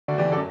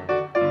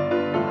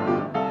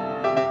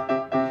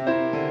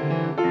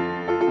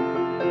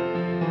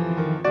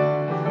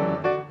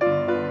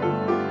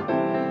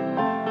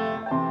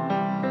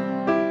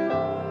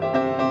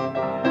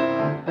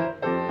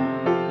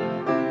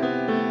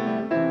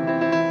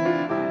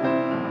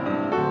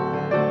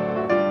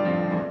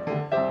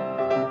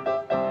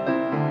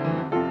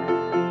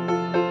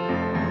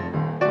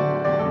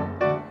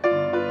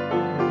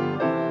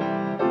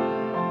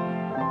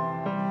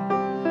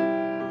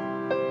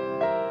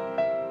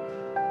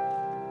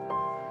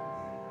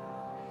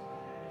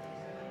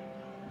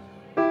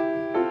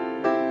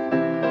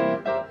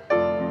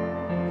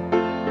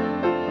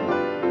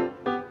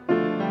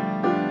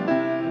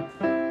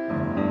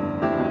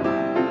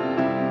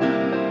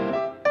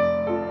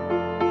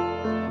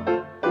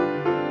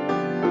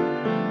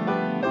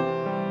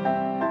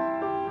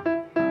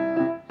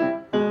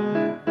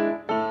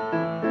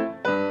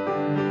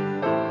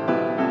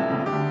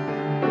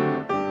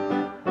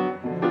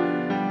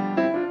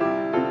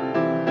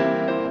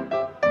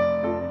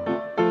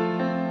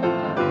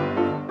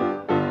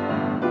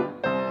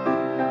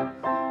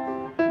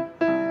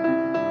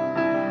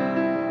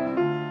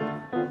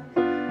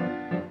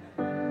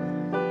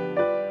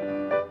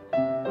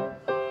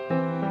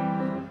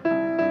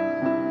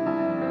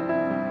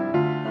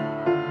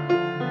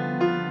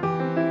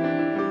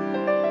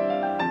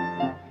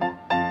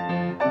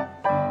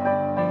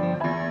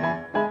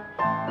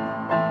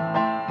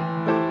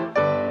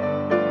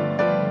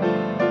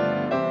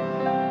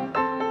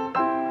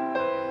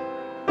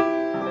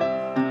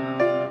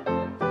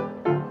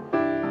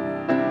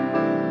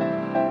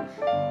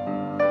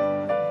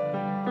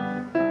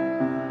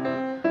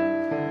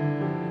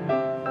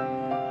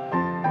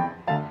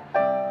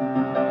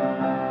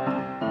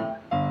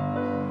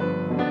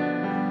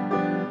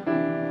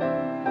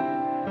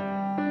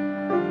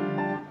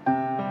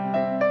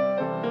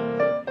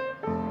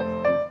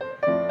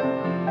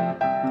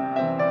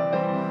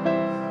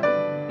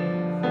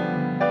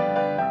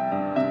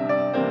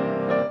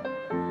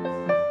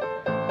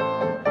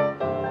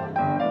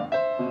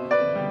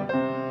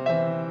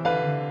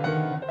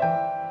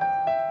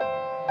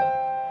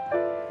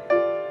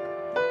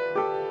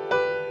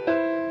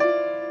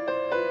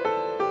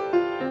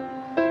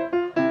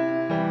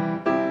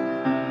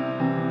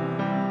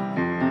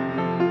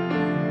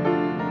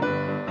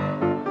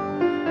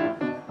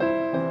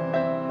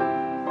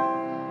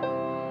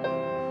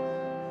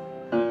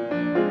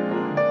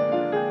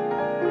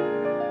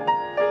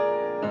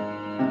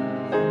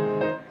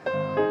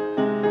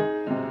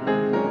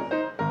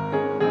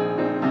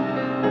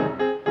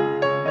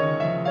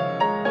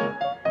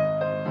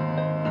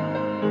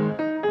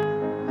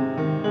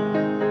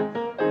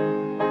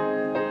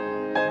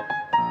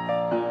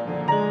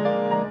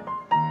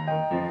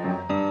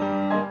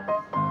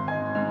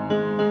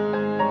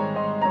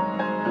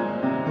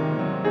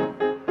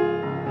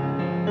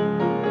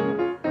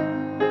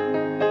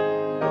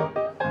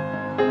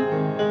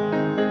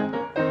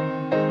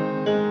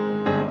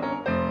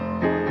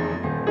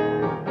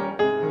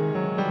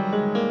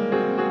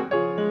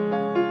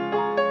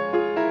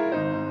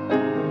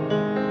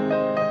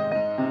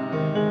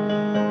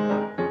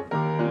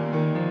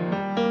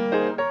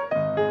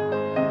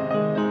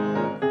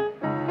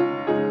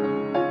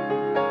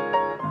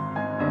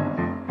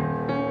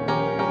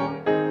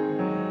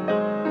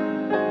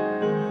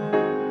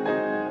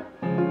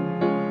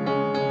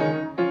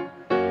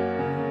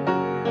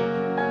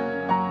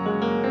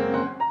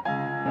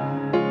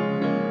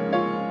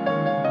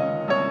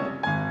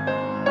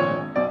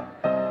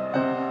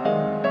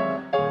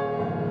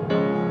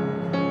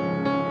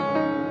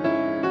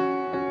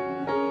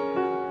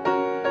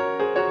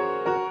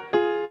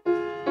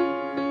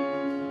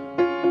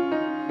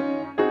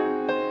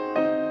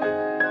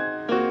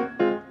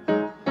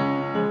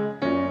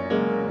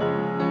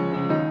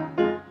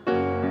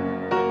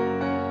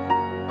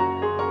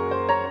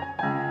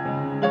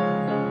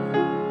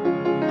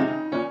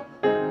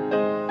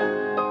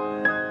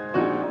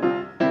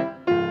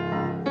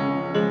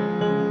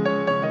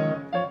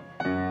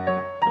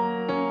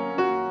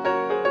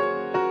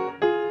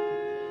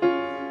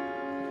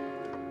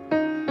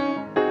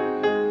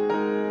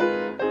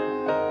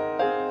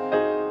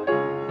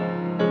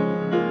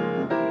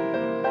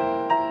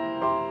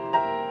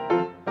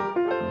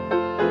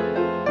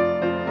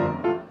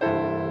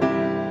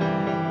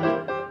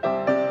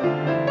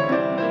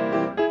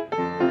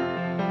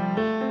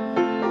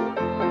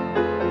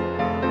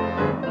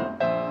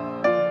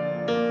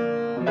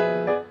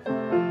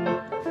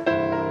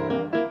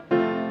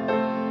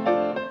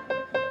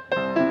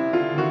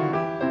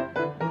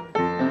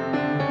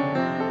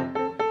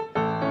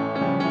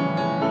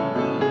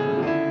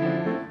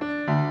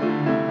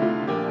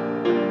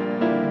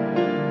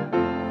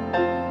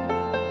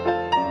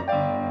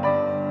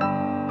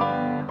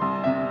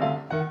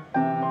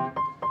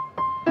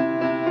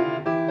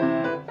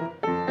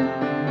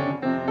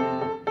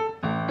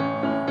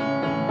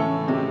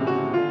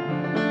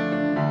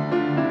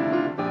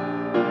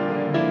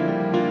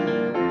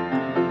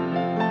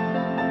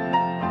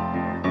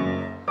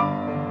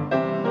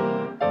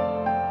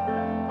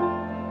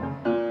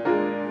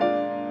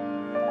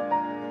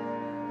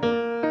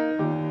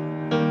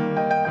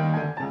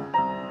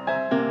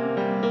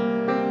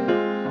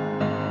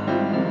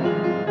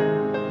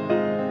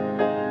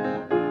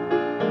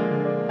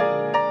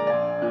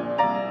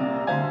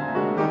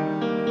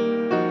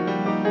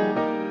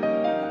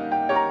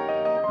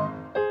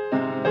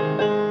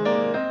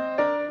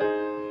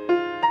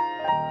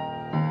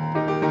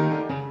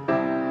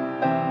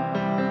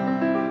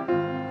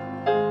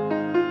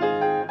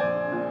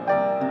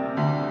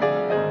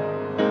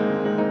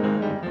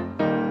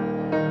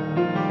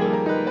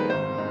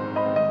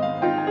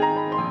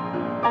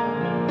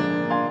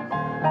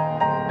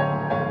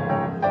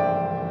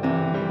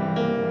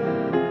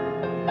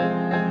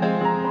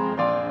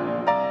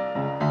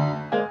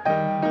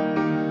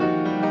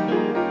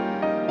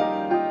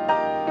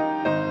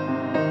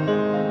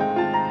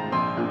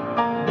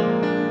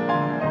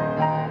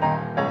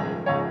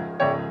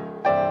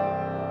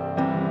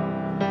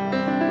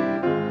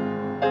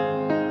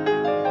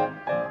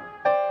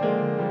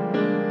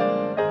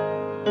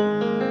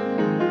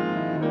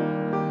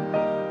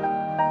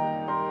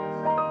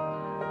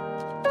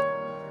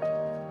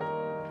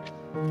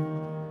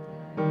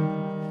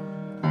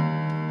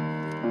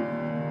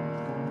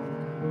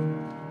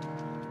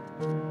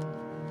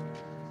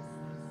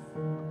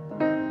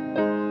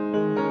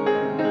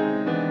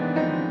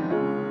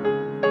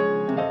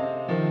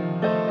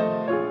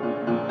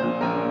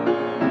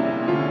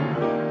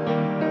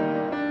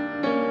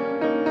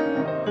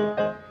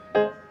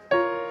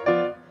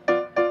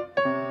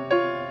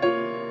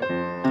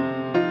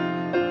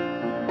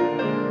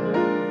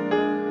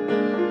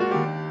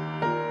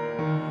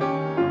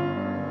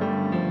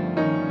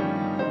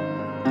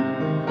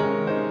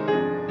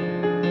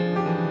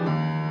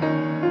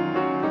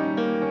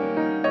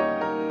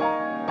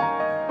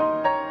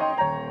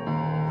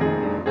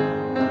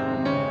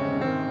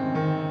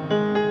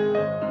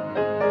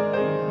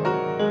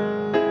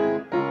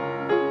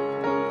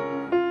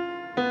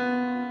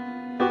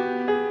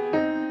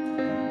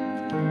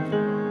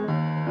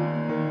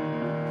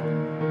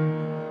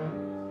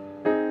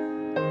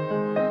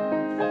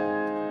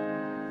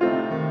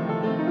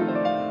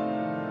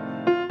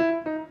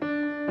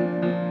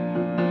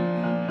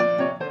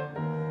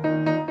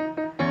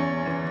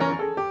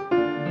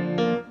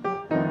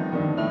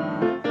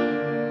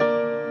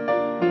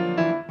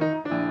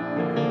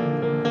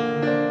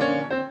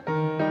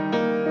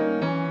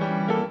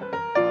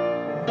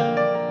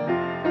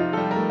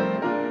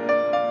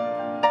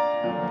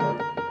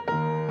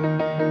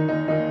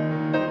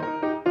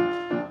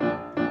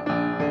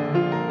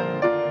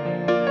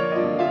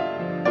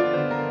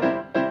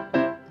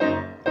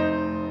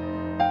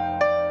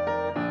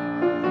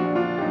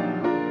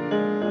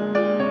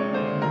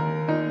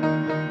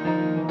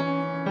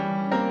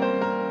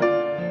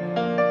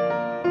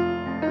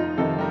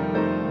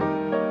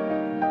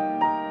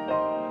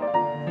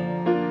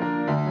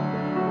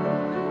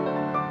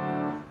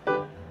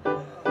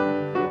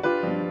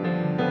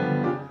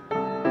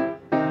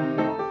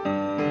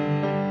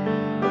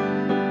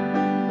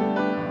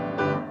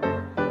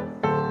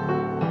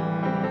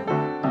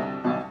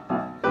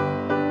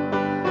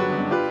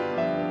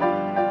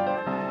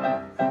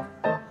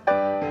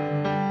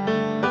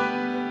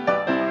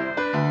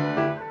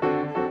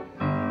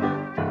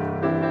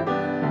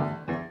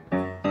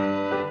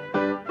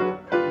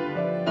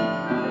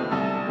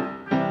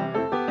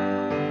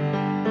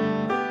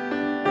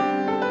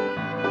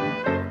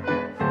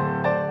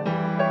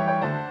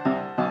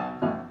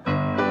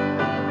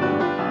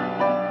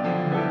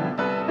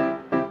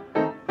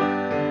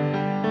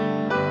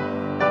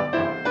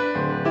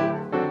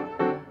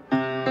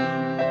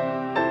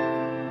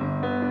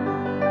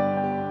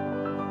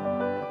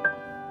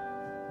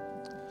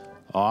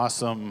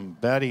Awesome.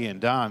 Betty and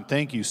Don,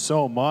 thank you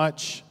so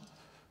much.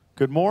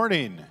 Good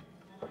morning.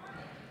 That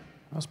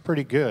was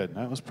pretty good.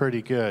 That was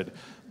pretty good.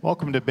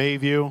 Welcome to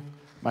Bayview.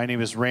 My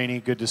name is Rainey.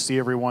 Good to see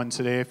everyone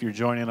today. If you're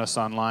joining us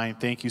online,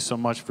 thank you so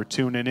much for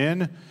tuning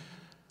in.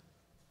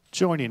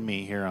 Joining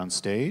me here on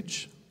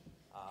stage.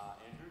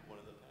 Andrew, one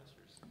of the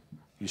pastors.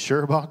 You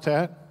sure about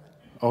that?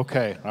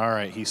 Okay, all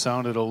right. He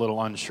sounded a little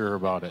unsure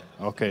about it.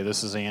 Okay,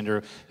 this is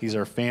Andrew. He's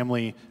our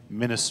family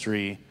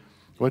ministry.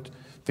 What?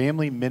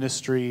 Family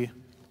ministry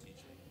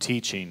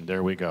teaching.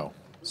 There we go.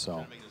 So,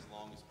 Make it as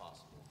long as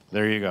possible.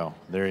 there you go.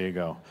 There you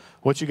go.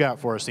 What you got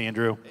for us,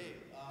 Andrew? Hey,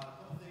 a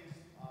couple things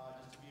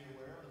just to be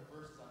aware of. The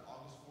first is on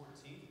August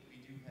 14th.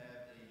 We do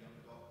have a Young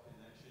Adult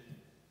Connection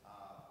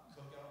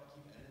cookout.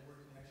 Keep ending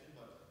word connection,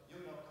 but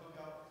Young Adult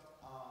cookout. It's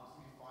going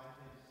to be 5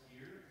 p.m.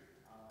 here.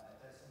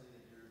 If that's something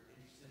that you're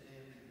interested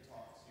in, you can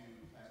talk to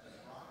Pastor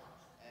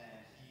Brock,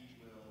 and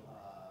he will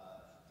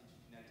get you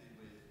connected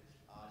with just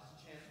a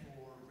chance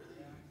for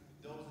really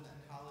those in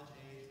that college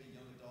age, the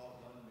young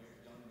adult,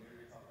 young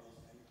married couples,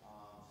 just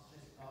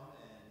to come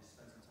and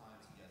spend some time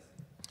together.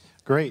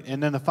 Great.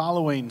 And then the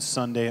following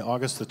Sunday,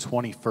 August the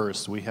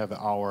 21st, we have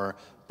our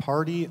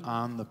Party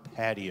on the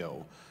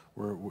Patio.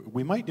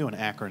 We might do an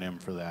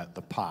acronym for that,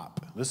 the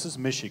POP. This is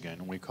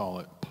Michigan. We call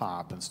it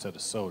POP instead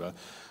of soda.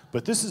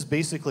 But this is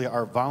basically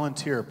our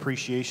volunteer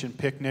appreciation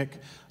picnic.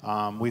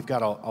 We've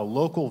got a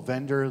local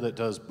vendor that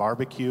does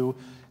barbecue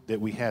that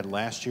we had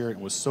last year. It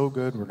was so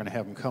good. We're going to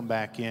have them come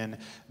back in.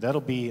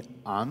 That'll be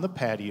on the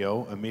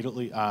patio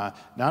immediately,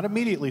 not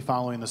immediately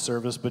following the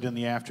service, but in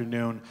the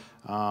afternoon.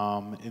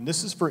 And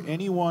this is for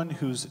anyone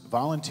who's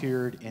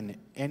volunteered in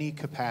any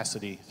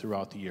capacity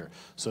throughout the year.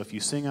 So if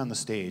you sing on the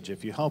stage,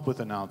 if you help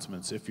with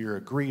announcements, if you're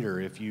a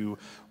greeter, if you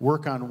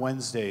work on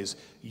Wednesdays,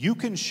 you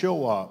can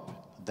show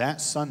up that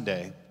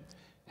Sunday,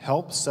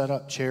 help set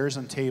up chairs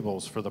and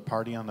tables for the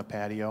party on the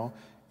patio,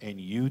 and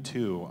you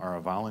too are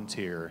a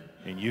volunteer,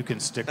 and you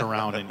can stick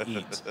around and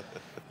eat.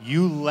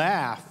 You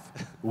laugh.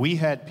 We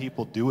had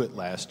people do it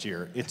last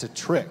year. It's a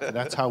trick.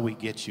 That's how we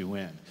get you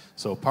in.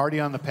 So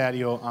party on the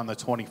patio on the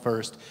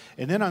 21st.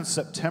 And then on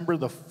September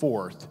the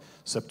 4th,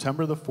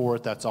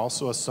 that's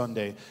also a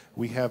Sunday,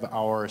 we have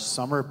our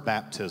summer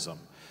baptism.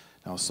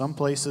 Now, some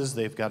places,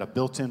 they've got a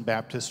built-in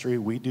baptistry.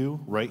 We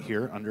do right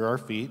here under our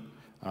feet.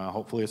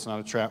 Hopefully it's not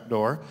a trap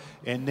door.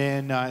 And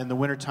then in the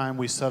wintertime,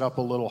 we set up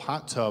a little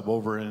hot tub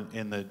over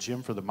in the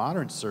gym for the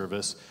modern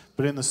service.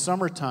 But in the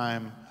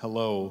summertime,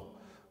 hello,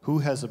 who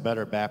has a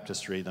better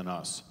baptistry than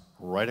us?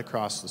 Right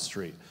across the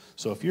street.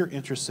 So if you're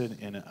interested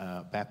in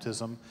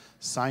baptism,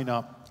 sign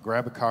up,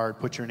 grab a card,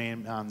 put your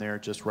name on there,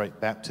 just write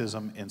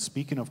baptism. And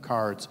speaking of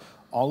cards,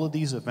 all of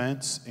these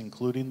events,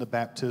 including the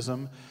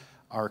baptism,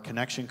 are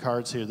connection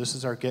cards here. This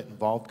is our Get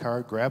Involved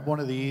card. Grab one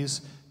of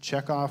these.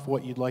 Check off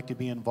what you'd like to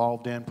be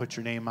involved in, put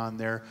your name on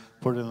there,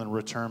 put it in the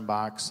return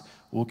box.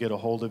 We'll get a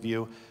hold of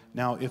you.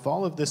 Now, if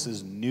all of this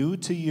is new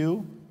to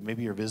you,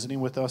 maybe you're visiting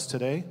with us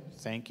today,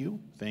 thank you.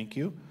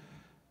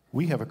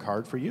 We have a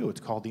card for you.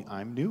 It's called the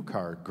I'm New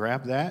card.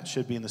 Grab that.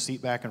 Should be in the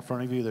seat back in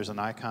front of you. There's an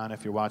icon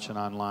if you're watching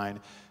online.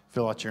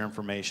 Fill out your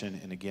information,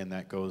 and again,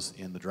 that goes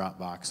in the drop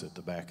box at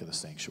the back of the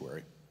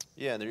sanctuary.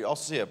 Yeah, and there you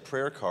also see a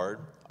prayer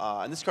card.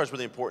 And this card is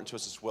really important to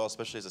us as well,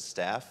 especially as a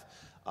staff.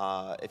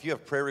 If you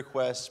have prayer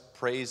requests,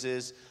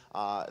 praises,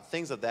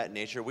 things of that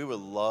nature, we would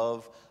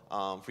love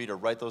for you to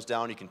write those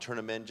down. You can turn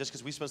them in just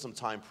because we spend some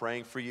time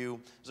praying for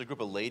you. There's a group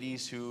of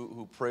ladies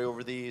who pray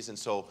over these. And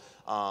so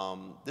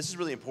this is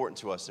really important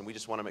to us. And we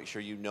just want to make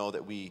sure you know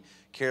that we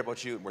care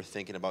about you and we're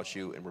thinking about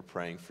you and we're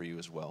praying for you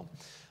as well.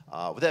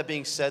 With that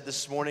being said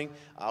this morning,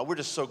 we're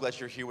just so glad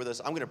you're here with us.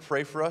 I'm going to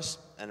pray for us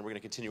and we're going to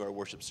continue our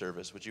worship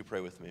service. Would you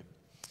pray with me?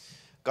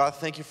 God,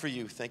 thank you for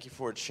you. Thank you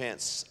for a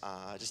chance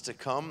just to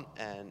come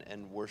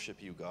and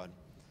worship you, God.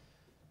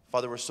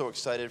 Father, we're so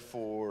excited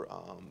for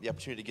the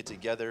opportunity to get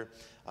together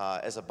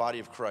as a body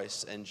of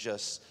Christ and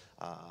just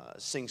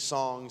sing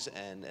songs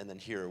and then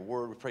hear a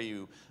word. We pray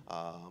you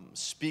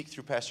speak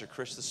through Pastor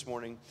Chris this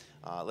morning.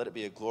 Let it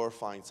be a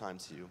glorifying time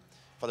to you.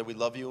 Father, we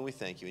love you and we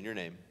thank you. In your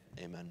name,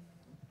 amen.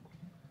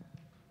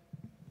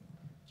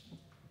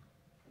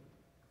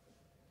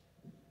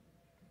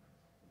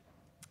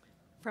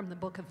 From the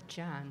book of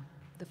John,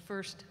 the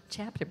first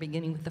chapter,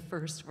 beginning with the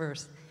first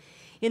verse.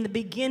 In the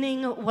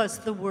beginning was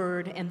the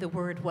Word, and the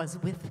Word was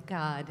with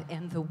God,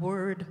 and the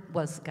Word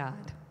was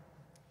God.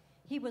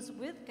 He was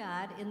with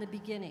God in the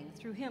beginning.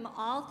 Through him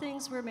all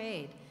things were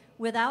made.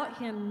 Without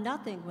him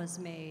nothing was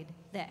made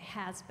that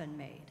has been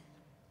made.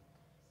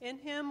 In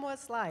him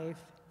was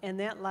life, and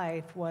that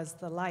life was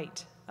the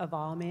light of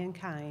all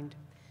mankind.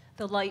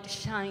 The light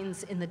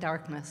shines in the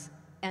darkness,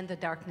 and the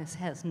darkness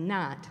has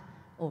not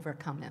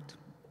overcome it.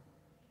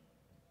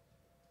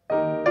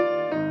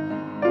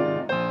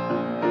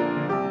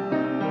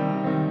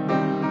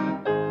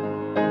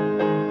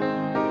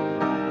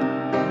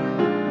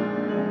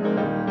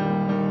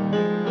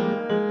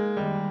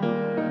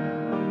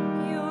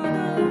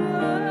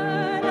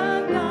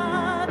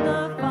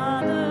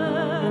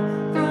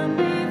 From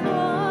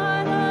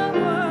before the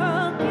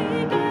world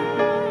began,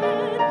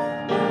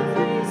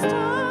 every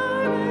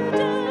star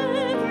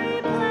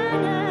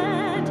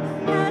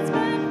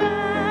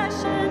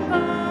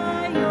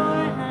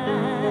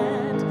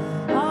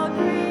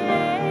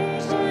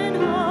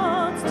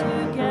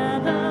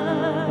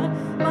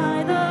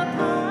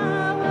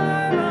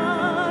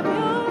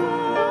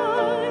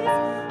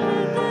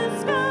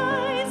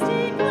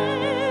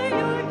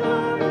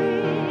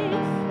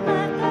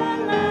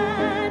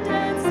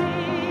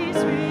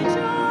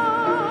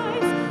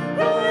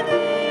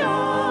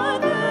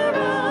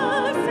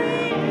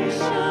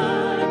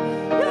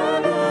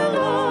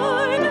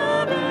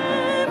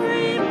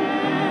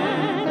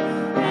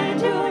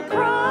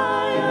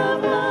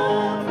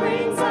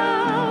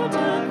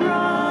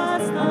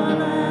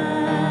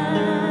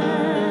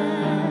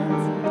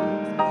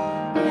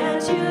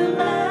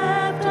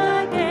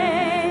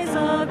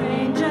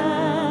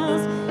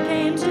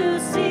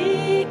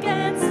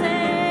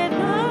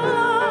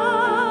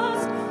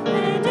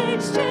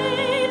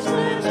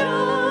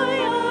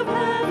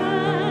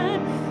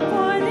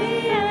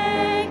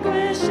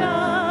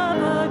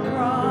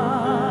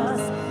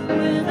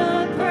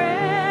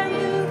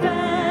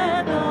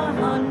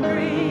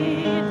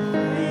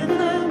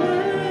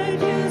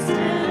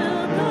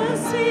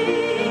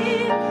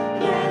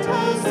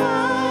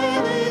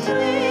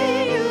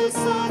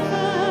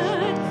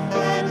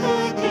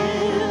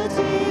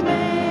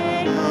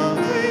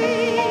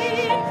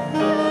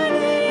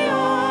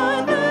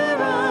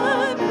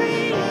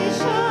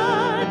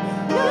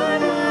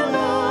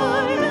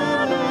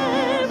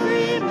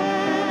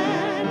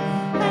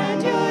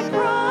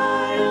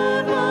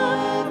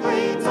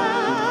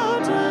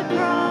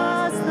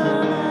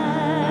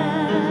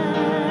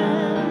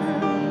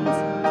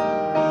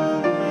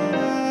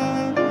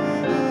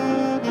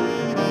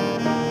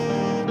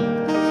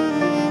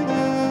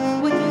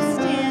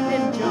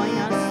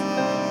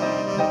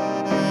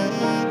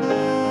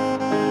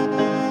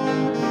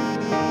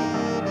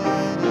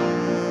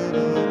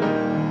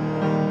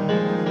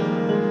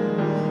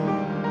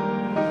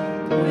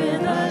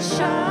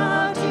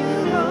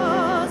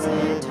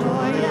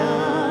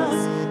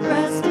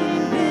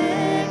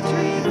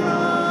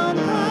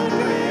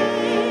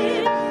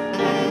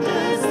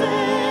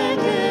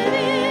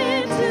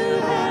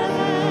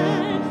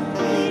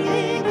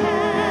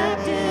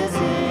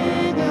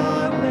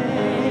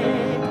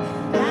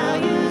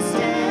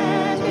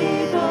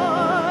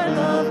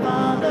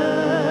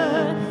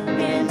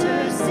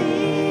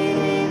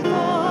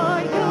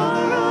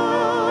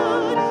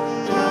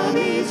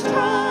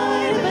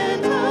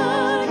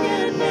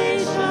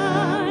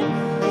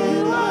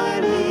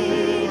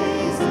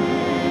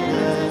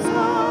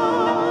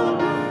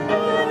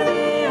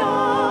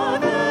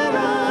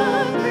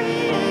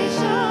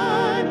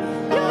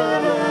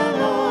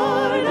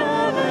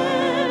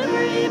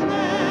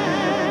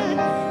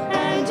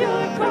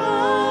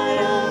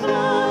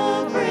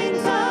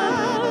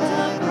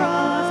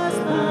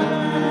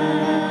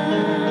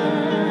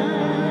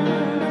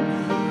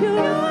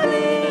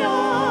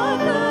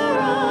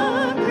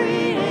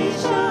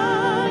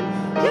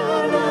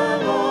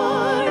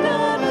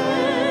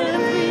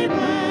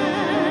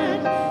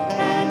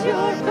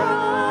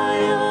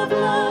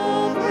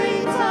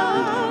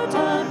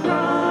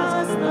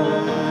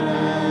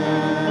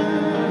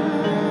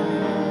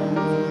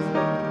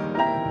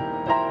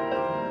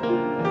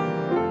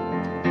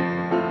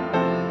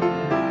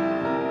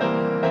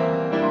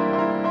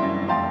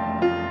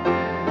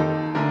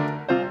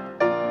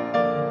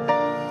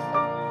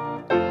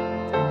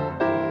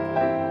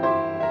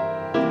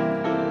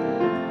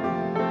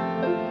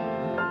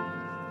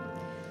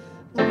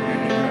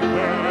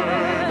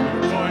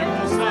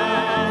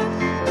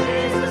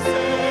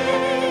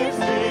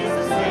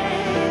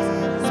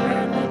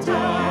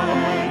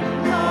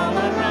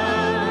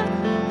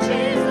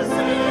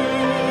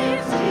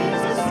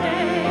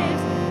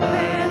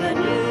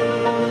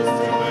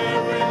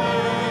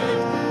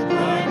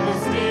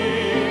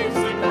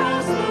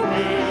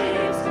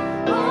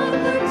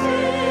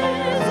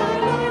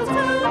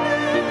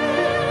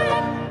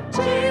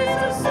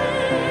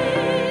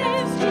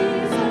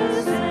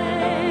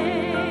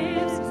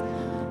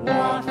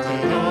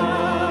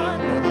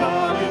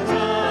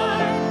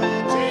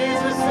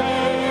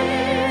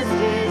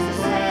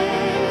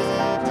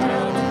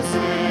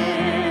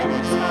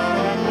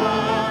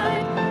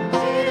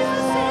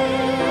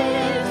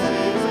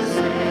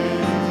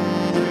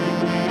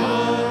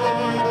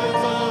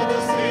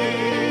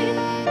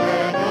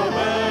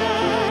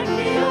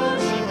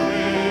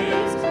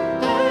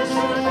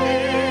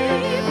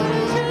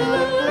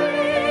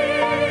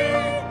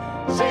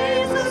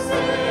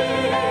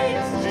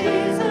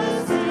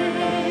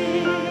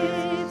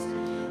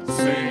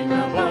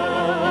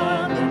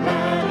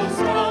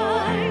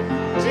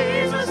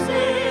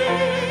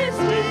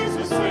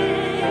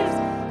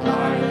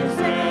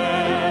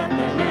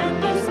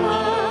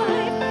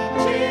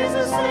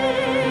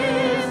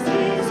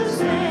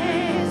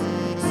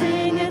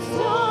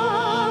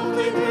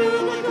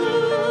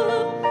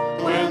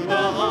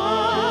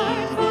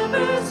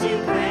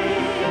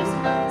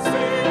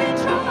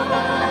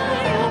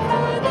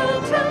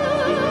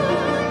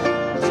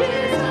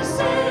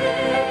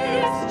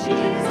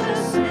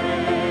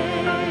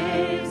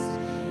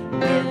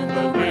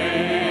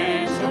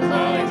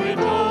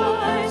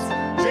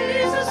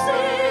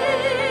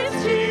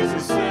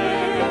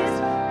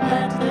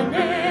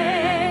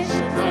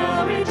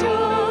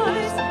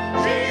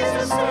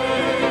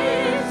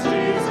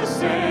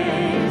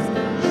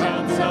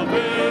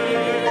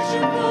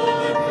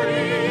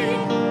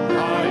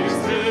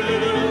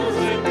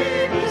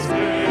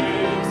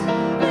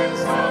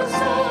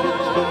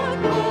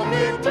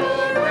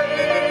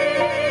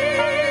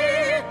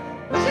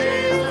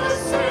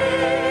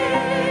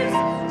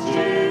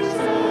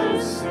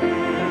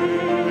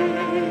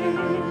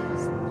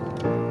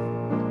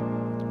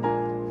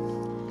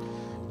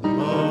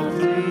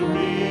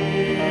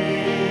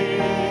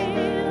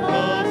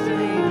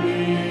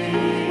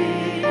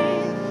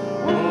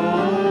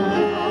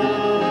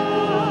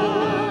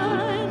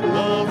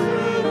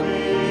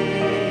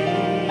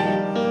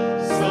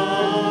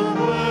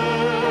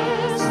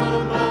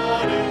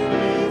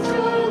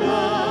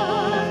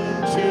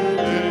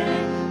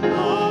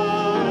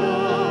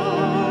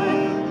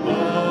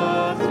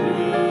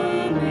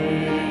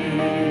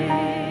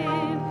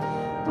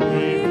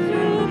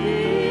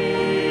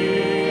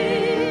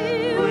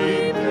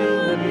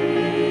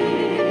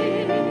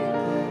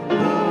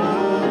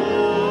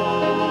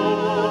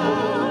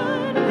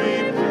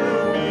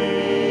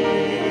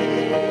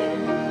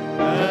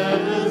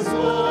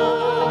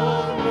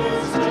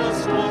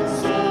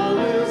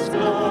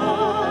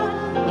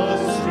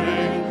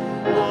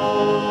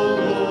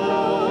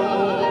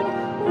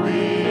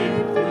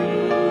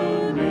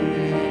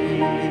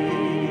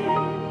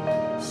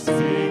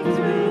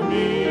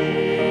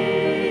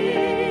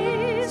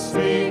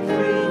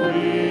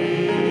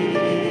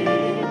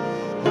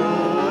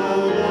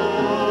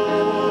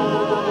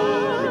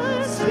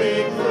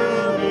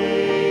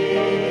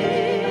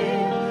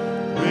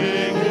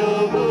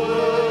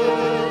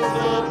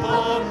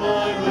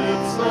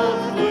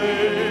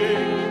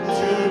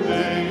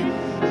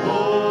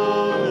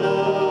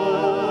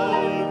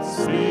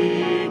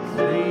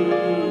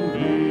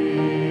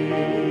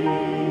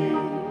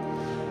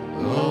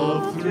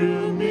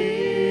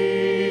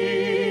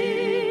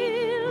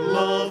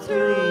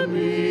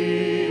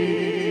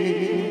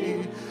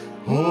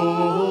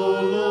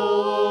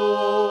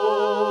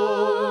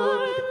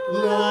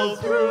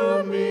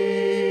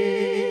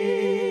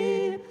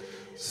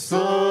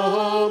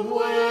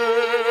Somewhere,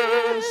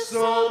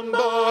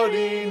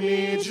 somebody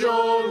needs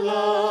your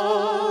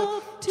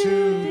love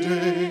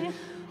today.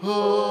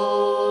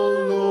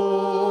 Oh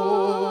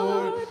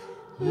Lord,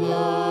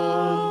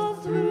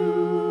 love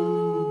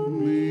through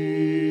me.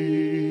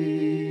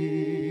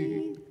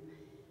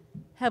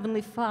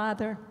 Heavenly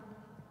Father,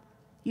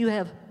 you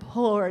have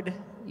poured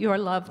your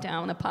love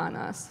down upon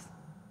us.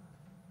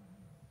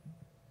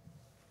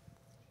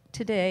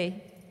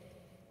 Today,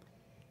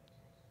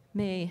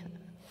 may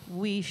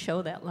we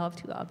show that love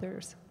to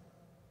others.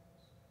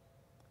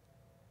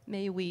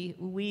 May we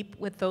weep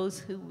with those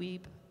who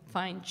weep,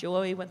 find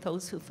joy with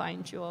those who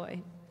find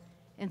joy,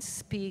 and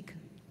speak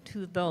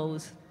to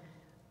those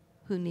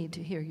who need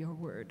to hear your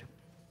word.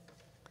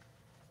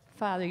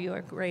 Father, you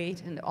are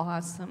great and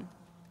awesome.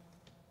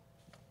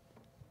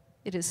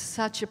 It is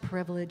such a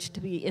privilege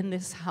to be in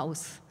this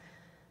house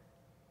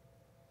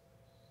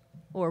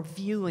or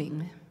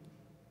viewing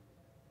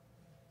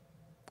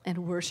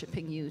and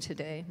worshiping you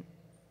today.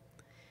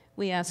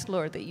 We ask,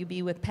 Lord, that you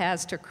be with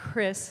Pastor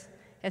Chris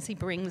as he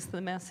brings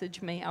the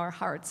message. May our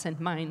hearts and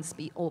minds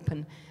be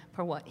open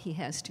for what he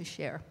has to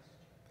share.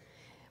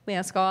 We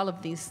ask all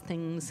of these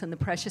things in the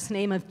precious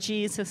name of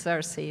Jesus,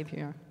 our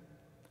Savior.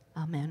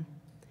 Amen.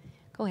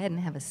 Go ahead and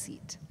have a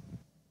seat.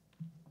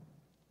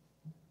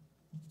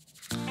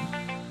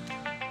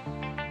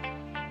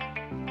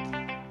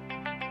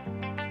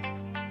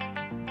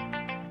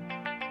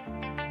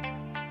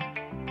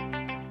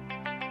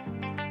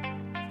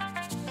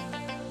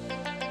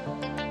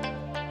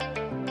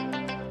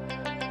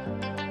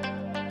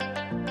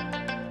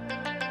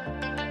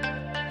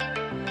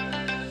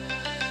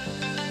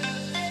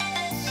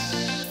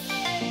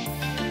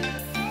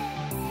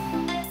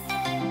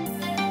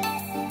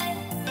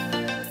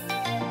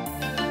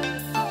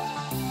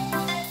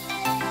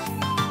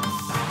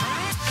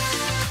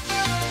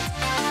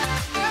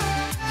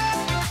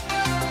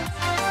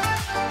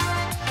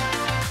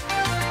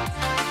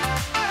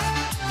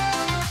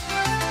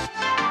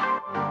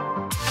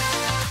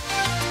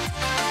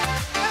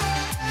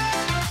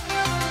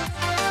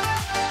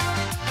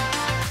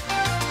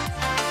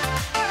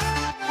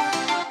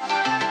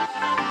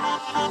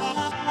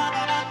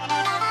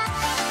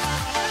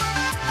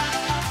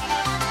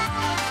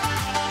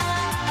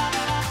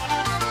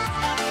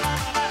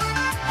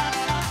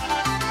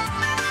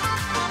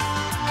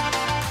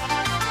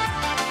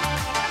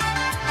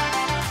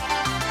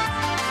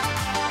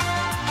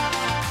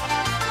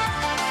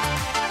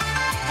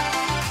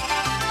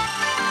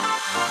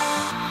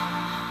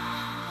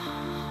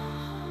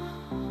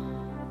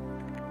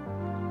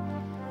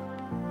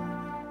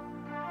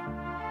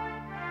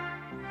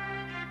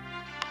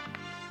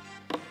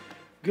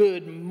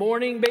 Good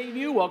morning,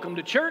 Bayview. Welcome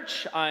to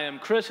church. I am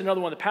Chris, another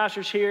one of the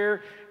pastors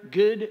here.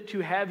 Good to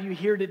have you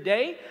here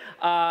today.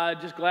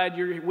 Just glad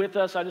you're with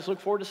us. I just look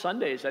forward to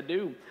Sundays. I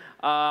do.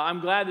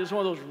 I'm glad this is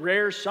one of those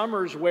rare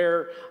summers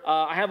where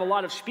I have a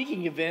lot of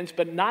speaking events,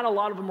 but not a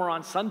lot of them are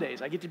on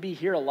Sundays. I get to be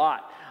here a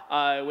lot.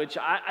 Which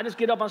I just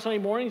get up on Sunday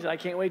mornings, and I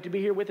can't wait to be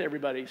here with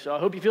everybody. So I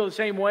hope you feel the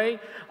same way,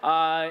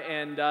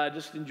 and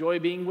just enjoy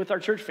being with our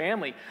church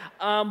family.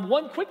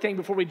 One quick thing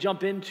before we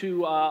jump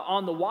into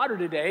On the Water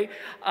today.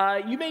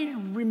 You may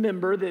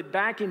remember that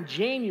back in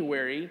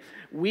January,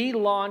 we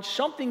launched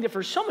something that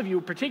for some of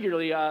you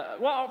particularly,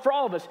 well, for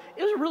all of us,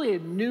 it was really a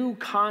new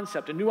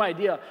concept, a new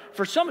idea.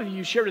 For some of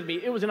you shared with me,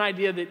 it was an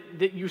idea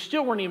that you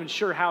still weren't even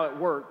sure how it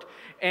worked,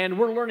 and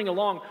we're learning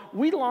along.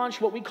 We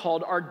launched what we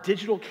called our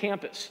digital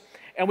campus.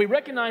 And we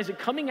recognized that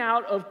coming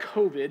out of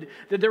COVID,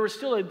 that there was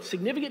still a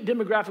significant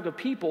demographic of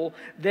people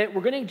that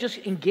were going to just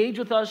engage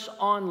with us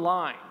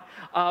online.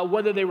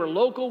 Whether they were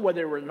local,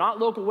 whether they were not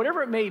local,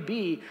 whatever it may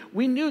be,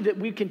 we knew that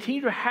we'd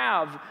continue to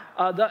have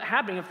that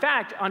happening. In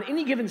fact, on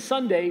any given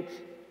Sunday,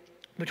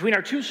 between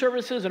our two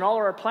services and all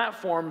of our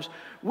platforms,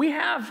 we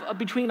have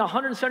between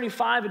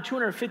 175 and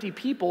 250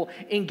 people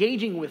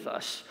engaging with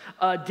us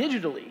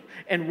digitally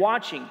and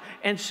watching.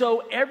 And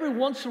so every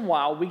once in a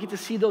while, we get to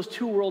see those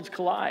two worlds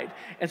collide.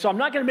 And so I'm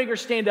not going to make her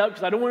stand up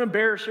because I don't want to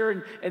embarrass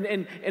her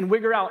and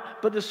wig her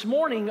out. But this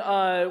morning,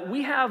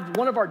 we have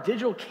one of our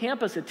digital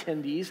campus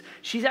attendees.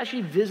 She's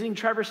actually visiting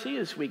Traverse City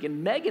this week,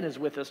 and Megan is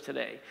with us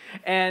today.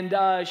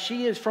 And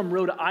she is from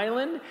Rhode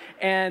Island,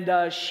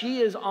 and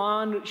she's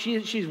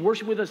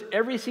worshiping with us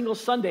every single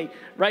Sunday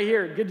right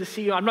here. Good to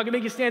see you. I'm not going to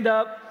make you stand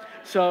up.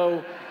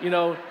 So,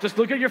 just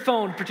look at your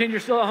phone, pretend you're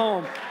still at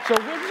home. So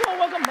we're just going to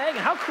welcome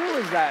Megan. How cool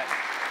is that?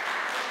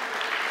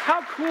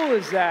 How cool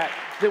is that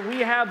we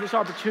have this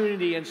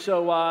opportunity? And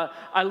so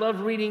I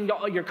love reading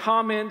your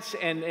comments,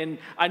 and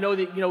I know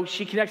that,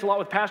 she connects a lot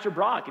with Pastor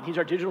Brock, and he's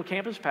our digital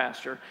campus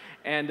pastor.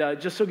 And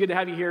just so good to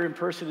have you here in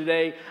person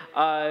today.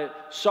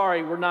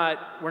 Sorry, we're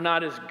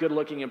not as good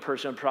looking in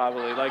person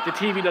probably. Like the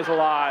TV does a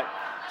lot.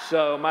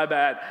 So, my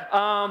bad.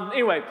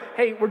 Anyway,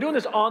 hey, we're doing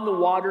this On the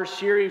Water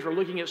series. We're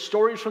looking at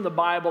stories from the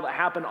Bible that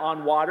happen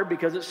on water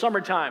because it's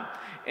summertime.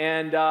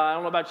 And I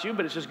don't know about you,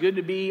 but it's just good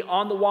to be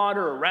on the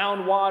water,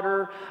 around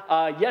water.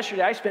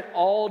 Yesterday, I spent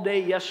all day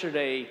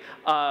yesterday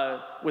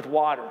with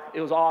water.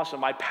 It was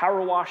awesome. I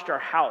power washed our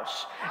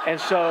house. And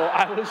so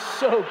I was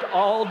soaked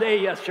all day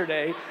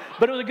yesterday.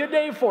 But it was a good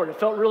day for it. It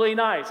felt really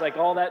nice, like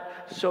all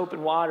that soap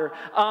and water.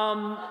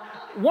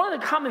 One of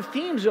the common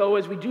themes, though,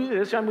 as we do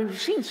this, and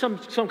we've seen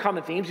some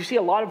common themes. You see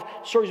a lot of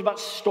stories about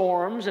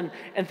storms and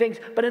things.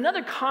 But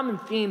another common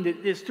theme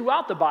that is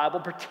throughout the Bible,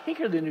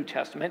 particularly the New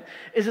Testament,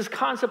 is this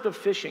concept of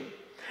fishing.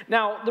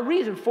 Now, the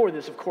reason for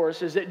this, of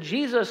course, is that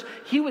Jesus,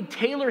 he would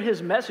tailor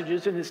his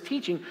messages and his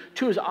teaching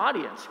to his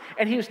audience.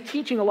 And he was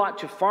teaching a lot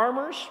to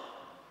farmers,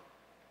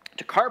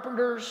 to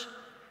carpenters,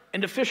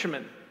 and to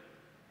fishermen.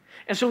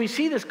 And so we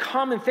see this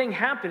common thing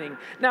happening.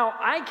 Now,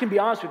 I can be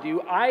honest with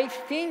you, I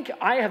think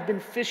I have been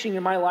fishing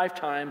in my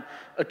lifetime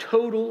a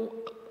total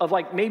of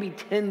like maybe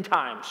 10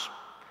 times.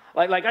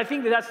 Like I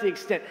think that's the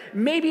extent.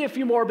 Maybe a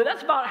few more, but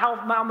that's about how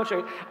much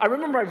I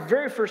remember my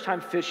very first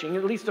time fishing,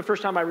 at least the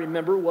first time I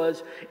remember,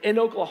 was in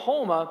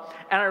Oklahoma.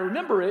 And I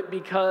remember it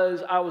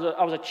because I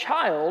was a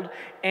child,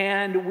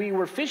 and we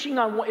were fishing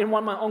in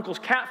one of my uncle's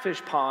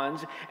catfish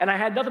ponds, and I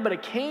had nothing but a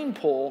cane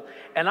pole,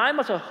 and I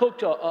must have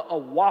hooked a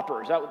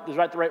whopper. Is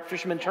that the right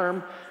fisherman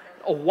term?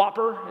 A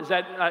whopper?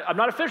 I'm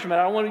not a fisherman.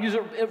 I don't want to use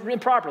it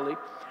improperly.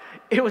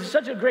 It was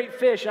such a great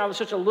fish, and I was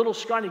such a little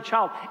scrawny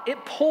child.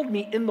 It pulled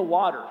me in the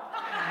water.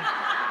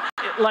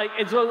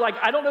 And so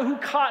I don't know who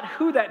caught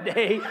who that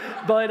day,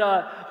 but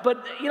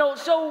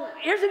so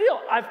here's the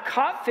deal. I've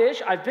caught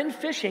fish, I've been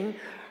fishing,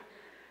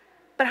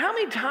 but how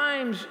many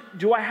times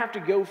do I have to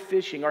go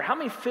fishing, or how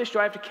many fish do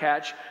I have to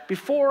catch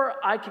before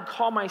I can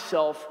call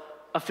myself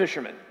a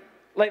fisherman?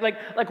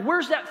 Like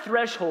where's that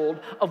threshold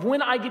of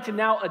when I get to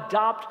now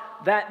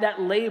adopt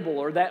that label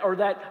or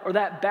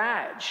that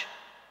badge?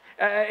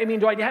 I mean,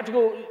 do I have to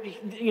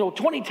go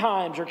 20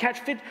 times or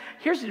catch 50?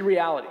 Here's the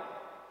reality.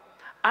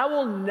 I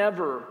will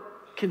never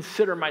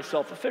consider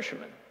myself a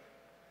fisherman.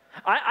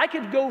 I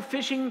could go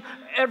fishing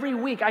every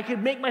week. I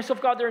could make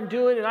myself go out there and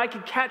do it, and I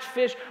could catch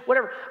fish,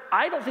 whatever.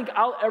 I don't think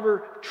I'll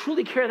ever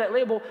truly carry that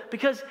label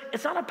because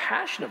it's not a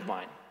passion of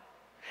mine.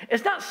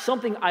 It's not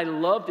something I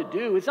love to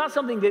do. It's not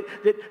something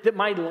that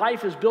my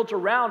life is built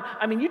around.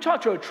 I mean, you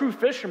talk to a true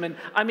fisherman,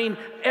 I mean,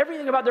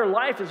 everything about their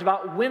life is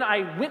about when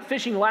I went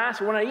fishing last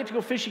and when I get to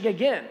go fishing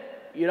again.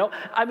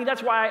 I mean,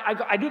 that's why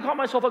I do call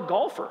myself a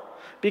golfer,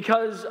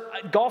 because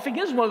golfing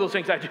is one of those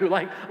things I do.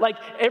 Like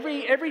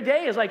every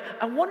day is like,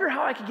 I wonder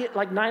how I could get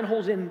like 9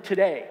 holes in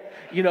today.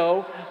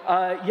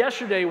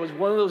 Yesterday was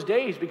one of those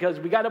days because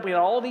we got up, we had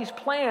all these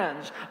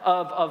plans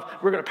of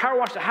we're going to power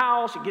wash the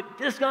house and get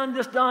this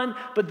done.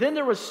 But then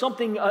there was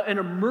something, an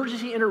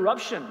emergency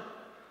interruption.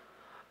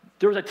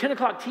 There was a 10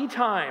 o'clock tea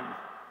time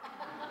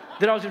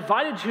that I was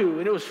invited to,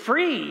 and it was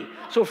free.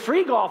 So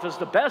free golf is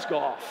the best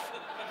golf.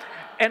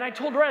 And I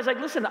told her, I was like,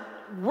 listen,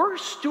 we're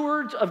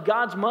stewards of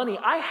God's money.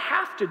 I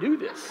have to do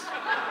this.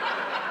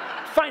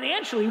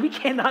 Financially, we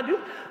cannot do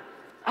it.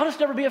 I'll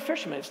just never be a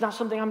fisherman. It's not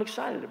something I'm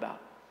excited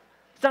about.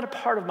 It's not a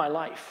part of my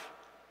life.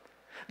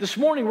 This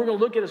morning, we're going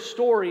to look at a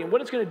story, and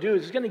what it's going to do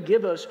is it's going to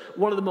give us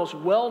one of the most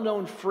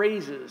well-known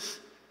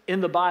phrases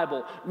in the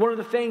Bible, one of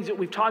the things that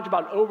we've talked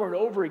about over and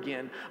over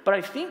again, but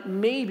I think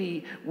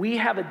maybe we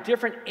have a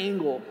different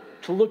angle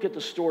to look at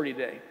the story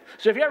today.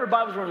 So if you have your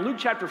Bibles, we're in Luke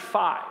chapter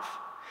 5.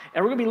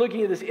 And we're going to be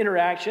looking at this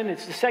interaction.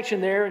 It's the section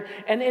there.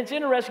 And it's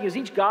interesting because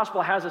each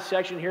gospel has a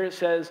section here. It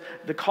says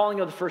the calling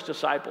of the first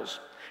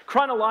disciples.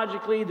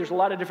 Chronologically, there's a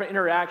lot of different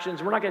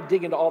interactions. We're not going to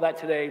dig into all that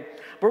today.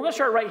 But we're going to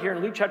start right here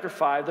in Luke chapter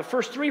 5. The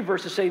first 3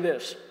 verses say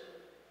this.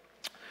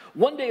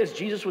 One day as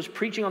Jesus was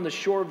preaching on the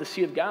shore of the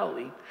Sea of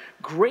Galilee,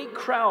 great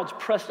crowds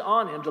pressed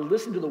on him to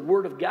listen to the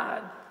word of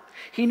God.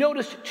 He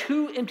noticed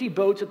 2 empty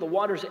boats at the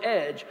water's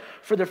edge,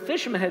 for the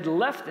fishermen had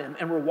left them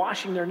and were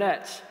washing their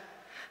nets.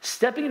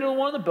 Stepping into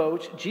one of the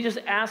boats, Jesus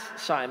asked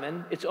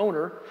Simon, its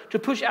owner, to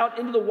push out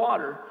into the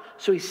water.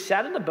 So he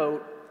sat in the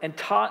boat and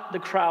taught the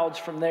crowds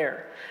from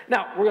there.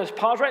 Now, we're going to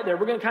pause right there.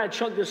 We're going to kind of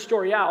chunk this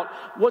story out.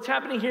 What's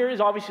happening here is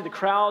obviously the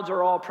crowds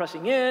are all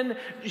pressing in.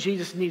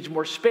 Jesus needs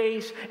more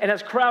space. And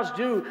as crowds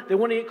do, they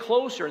want to get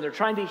closer, and they're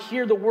trying to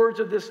hear the words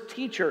of this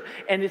teacher.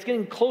 And it's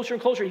getting closer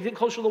and closer. He's getting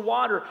closer to the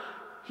water.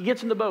 He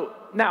gets in the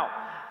boat. Now,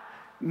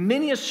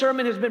 many a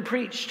sermon has been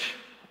preached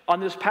on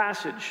this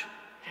passage.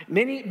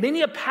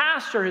 Many a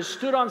pastor has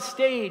stood on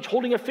stage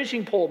holding a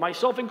fishing pole,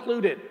 myself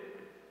included.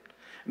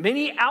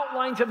 Many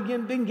outlines have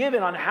been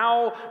given on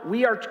how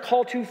we are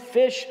called to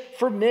fish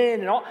for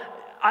men and all.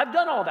 I've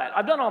done all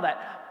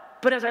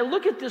that. But as I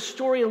look at this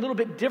story a little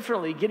bit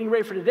differently, getting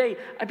ready for today,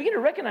 I begin to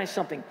recognize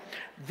something.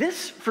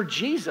 This, for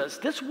Jesus,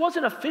 this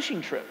wasn't a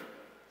fishing trip.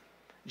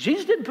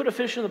 Jesus didn't put a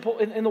fish in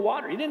the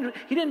water. He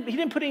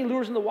didn't put any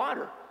lures in the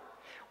water.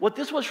 What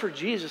this was for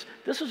Jesus,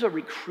 this was a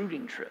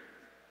recruiting trip.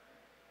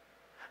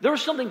 There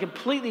was something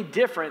completely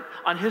different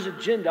on his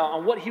agenda,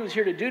 on what he was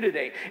here to do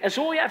today. And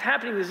so what we have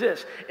happening is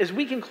this, is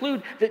we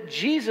conclude that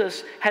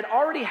Jesus had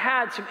already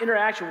had some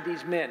interaction with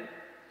these men.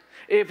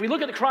 If we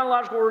look at the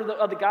chronological order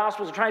of the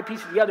Gospels and try and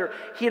piece it together,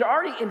 he had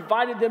already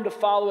invited them to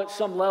follow at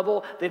some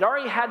level. They'd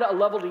already had a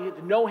level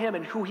to know him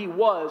and who he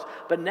was,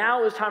 but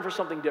now is time for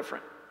something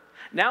different.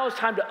 Now is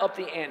time to up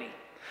the ante.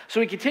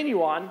 So we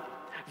continue on.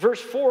 Verse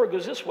 4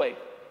 goes this way.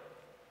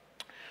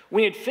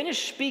 When he had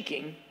finished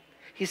speaking,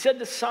 he said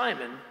to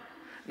Simon,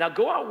 "Now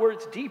go out where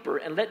it's deeper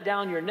and let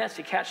down your nets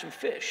to catch some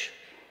fish."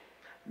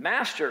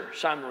 "Master,"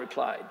 Simon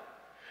replied,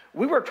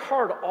 "we worked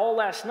hard all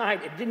last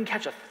night and didn't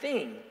catch a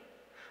thing.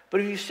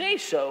 But if you say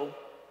so,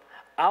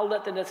 I'll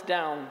let the nets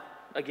down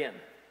again."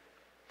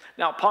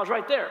 Now, pause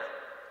right there.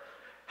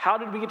 How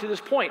did we get to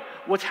this point?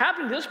 What's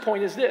happening to this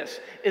point is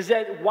this, is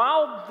that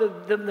while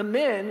the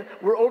men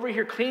were over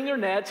here cleaning their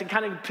nets and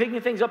kind of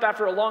picking things up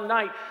after a long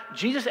night,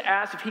 Jesus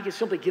asked if he could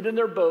simply get in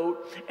their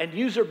boat and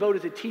use their boat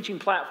as a teaching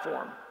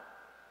platform.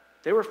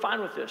 They were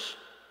fine with this.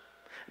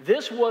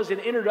 This was an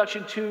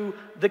introduction to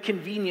the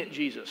convenient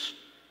Jesus.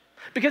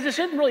 Because this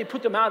didn't really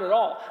put them out at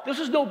all. This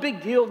was no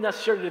big deal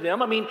necessarily to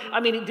them. I mean,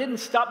 it didn't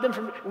stop them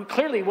from,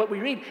 clearly what we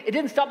read, it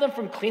didn't stop them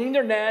from cleaning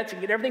their nets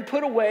and getting everything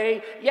put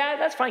away. Yeah,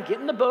 that's fine. Get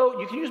in the boat.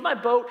 You can use my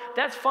boat.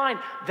 That's fine.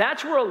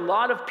 That's where a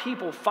lot of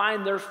people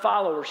find their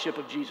followership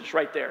of Jesus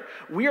right there.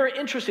 We are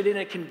interested in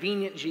a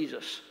convenient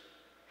Jesus.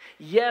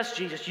 Yes,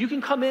 Jesus, you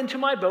can come into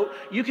my boat.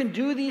 You can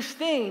do these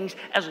things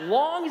as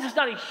long as it's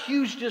not a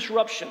huge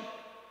disruption.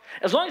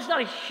 As long as it's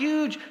not a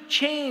huge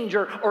change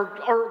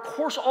or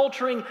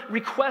course-altering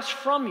request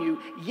from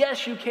you,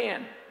 yes, you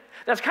can.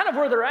 That's kind of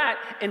where they're at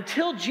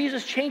until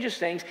Jesus changes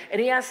things,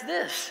 and he asks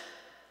this.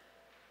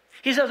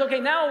 He says, okay,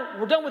 now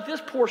we're done with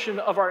this portion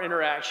of our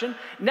interaction.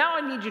 Now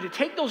I need you to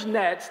take those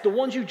nets, the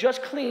ones you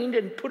just cleaned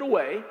and put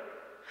away.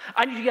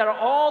 I need you to get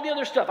all the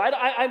other stuff.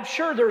 I'm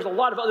sure there's a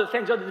lot of other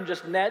things other than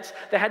just nets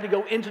that had to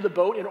go into the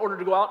boat in order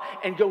to go out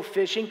and go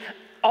fishing.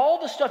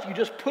 All the stuff you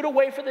just put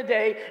away for the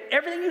day,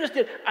 everything you just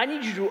did, I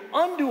need you to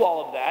undo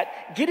all of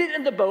that, get it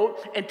in the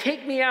boat, and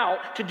take me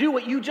out to do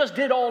what you just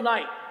did all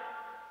night.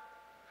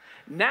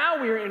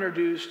 Now we are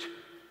introduced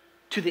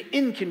to the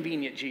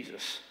inconvenient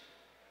Jesus.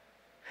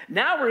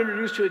 Now we're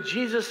introduced to a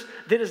Jesus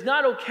that is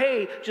not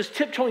okay just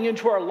tiptoeing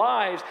into our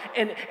lives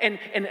and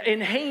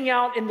hanging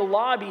out in the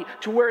lobby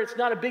to where it's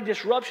not a big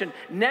disruption.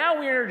 Now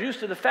we're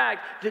introduced to the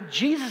fact that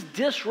Jesus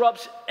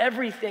disrupts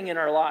everything in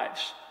our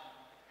lives.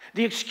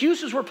 The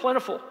excuses were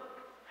plentiful.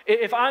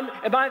 If I'm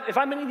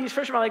any of these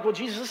fishermen, I'm like, well,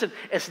 Jesus, listen,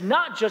 it's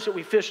not just that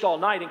we fished all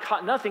night and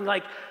caught nothing.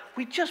 Like,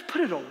 we just put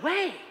it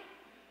away.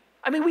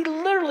 I mean, we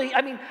literally,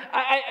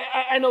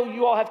 I know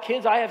you all have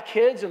kids. I have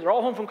kids, and they're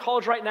all home from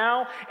college right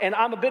now, and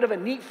I'm a bit of a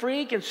neat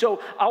freak, and so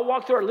I'll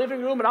walk through our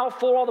living room, and I'll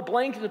fold all the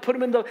blankets and put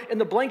them in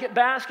the blanket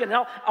basket,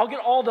 and I'll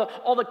get all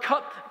the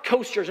cup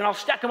coasters, and I'll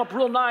stack them up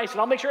real nice, and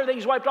I'll make sure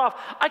everything's wiped off.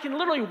 I can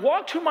literally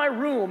walk to my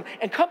room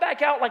and come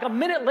back out like a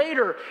minute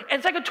later, and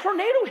it's like a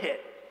tornado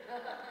hit.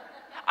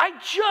 I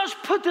just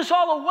put this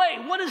all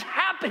away. What is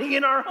happening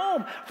in our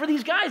home for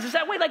these guys is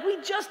that way? Like,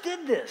 we just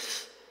did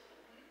this.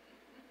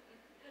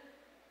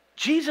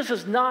 Jesus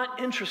is not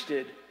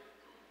interested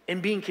in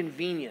being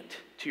convenient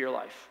to your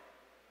life.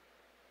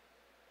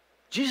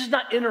 Jesus is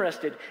not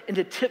interested in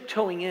the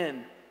tiptoeing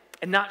in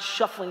and not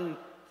shuffling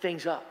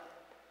things up.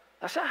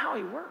 That's not how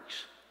he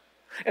works.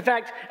 In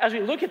fact, as we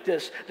look at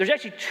this, there's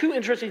actually two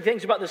interesting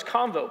things about this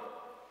convo.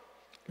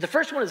 The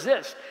first one is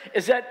this,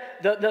 is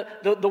that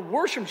the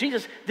words from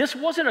Jesus, this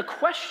wasn't a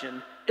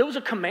question, it was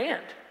a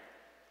command.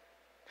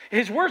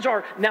 His words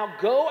are, now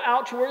go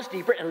out to where it's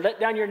deeper and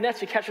let down your nets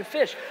to catch a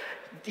fish.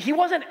 He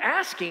wasn't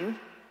asking.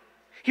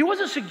 He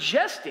wasn't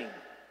suggesting.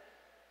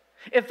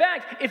 In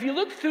fact, if you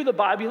look through the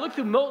Bible, you look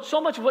through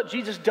so much of what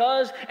Jesus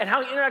does and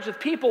how he interacts with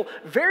people,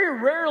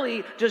 very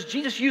rarely does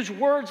Jesus use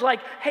words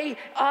like, hey,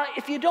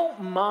 if you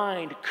don't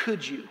mind,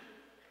 could you?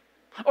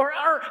 Or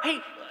hey,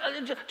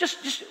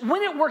 just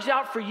when it works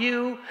out for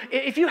you,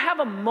 if you have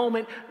a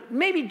moment,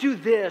 maybe do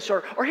this,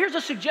 or here's a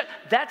suggestion.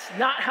 That's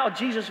not how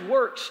Jesus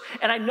works.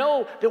 And I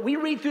know that we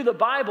read through the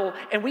Bible,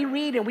 and we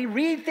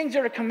read things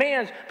that are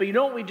commands, but you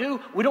know what we do?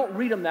 We don't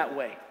read them that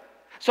way.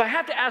 So I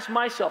have to ask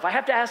myself, I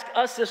have to ask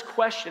us this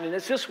question, and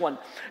it's this one.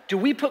 Do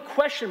we put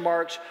question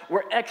marks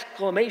where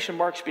exclamation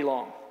marks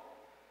belong?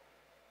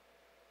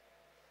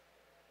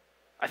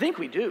 I think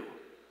we do.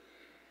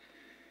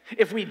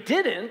 If we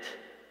didn't,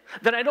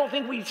 then I don't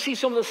think we'd see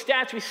some of the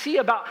stats we see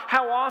about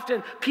how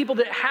often people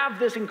that have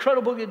this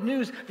incredible good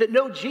news, that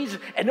know Jesus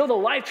and know the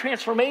life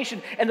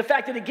transformation and the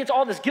fact that it gets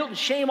all this guilt and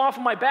shame off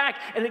of my back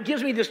and it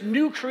gives me this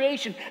new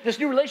creation, this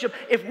new relationship.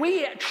 If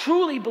we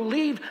truly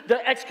believe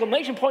the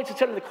exclamation points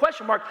instead of the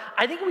question mark,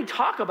 I think we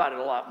talk about it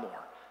a lot more,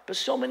 but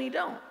so many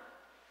don't.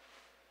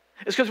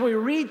 It's because when we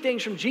read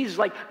things from Jesus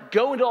like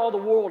go into all the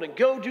world and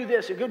go do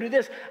this and go do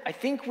this, I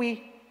think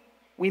we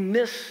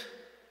miss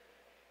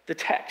the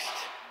text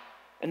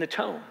and the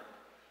tone.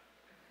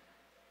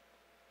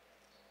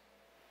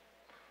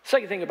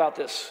 Second thing about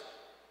this,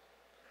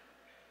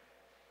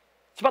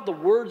 it's about the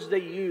words they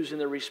use in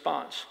their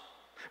response.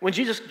 When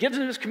Jesus gives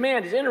them this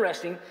command, it's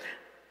interesting.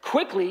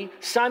 Quickly,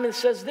 Simon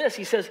says this.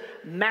 He says,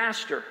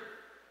 Master.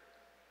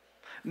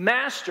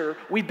 Master,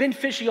 we've been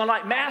fishing all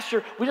night.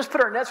 Master, we just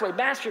put our nets away.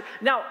 Master.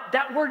 Now,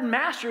 that word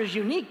master is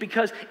unique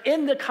because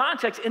in the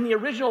context, in the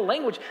original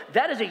language,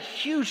 that is a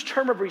huge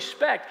term of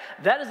respect.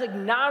 That is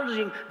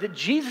acknowledging that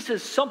Jesus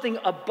is something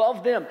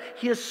above them.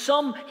 He's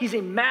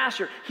a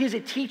master. He is a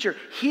teacher.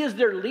 He is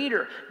their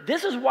leader.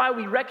 This is why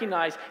we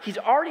recognize he's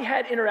already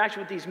had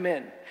interaction with these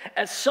men.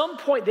 At some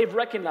point, they've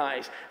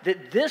recognized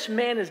that this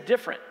man is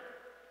different.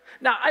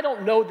 Now, I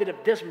don't know that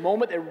at this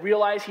moment they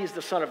realize he's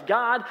the Son of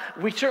God.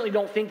 We certainly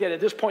don't think that at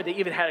this point they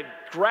even had a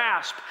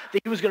grasp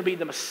that he was going to be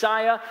the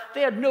Messiah.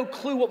 They had no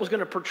clue what was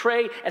going to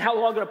portray and how it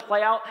was all going to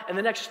play out in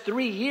the next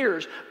 3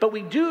 years. But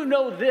we do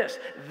know this.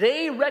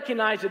 They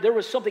recognized that there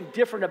was something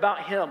different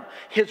about him.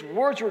 His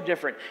words were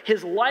different.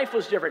 His life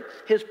was different.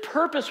 His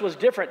purpose was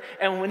different.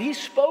 And when he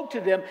spoke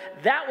to them,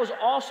 that was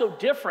also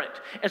different.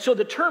 And so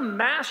the term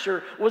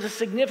master was a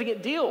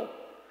significant deal.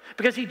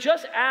 Because he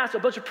just asked a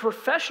bunch of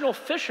professional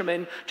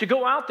fishermen to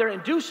go out there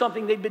and do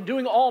something they'd been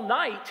doing all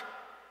night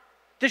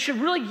that should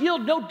really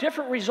yield no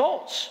different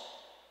results.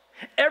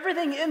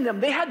 Everything in them,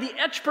 they had the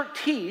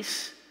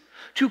expertise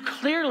to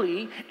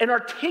clearly and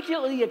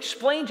articulately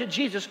explain to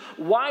Jesus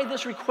why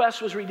this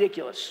request was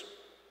ridiculous.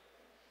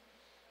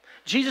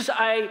 Jesus,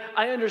 I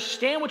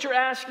understand what you're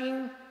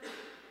asking,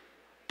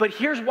 but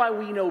here's why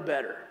we know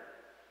better.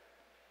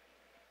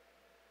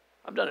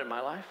 I've done it in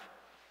my life.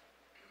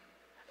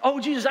 Oh,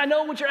 Jesus, I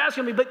know what you're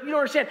asking me, but you don't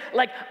understand.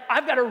 Like,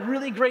 I've got a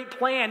really great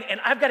plan, and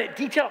I've got it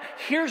detailed.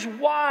 Here's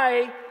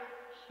why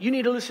you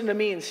need to listen to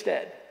me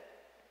instead.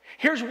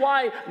 Here's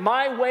why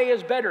my way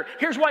is better.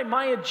 Here's why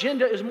my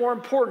agenda is more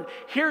important.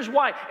 Here's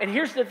why. And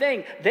here's the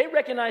thing. They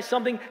recognize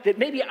something that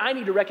maybe I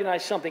need to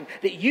recognize something.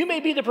 That you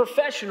may be the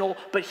professional,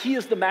 but he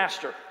is the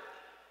master.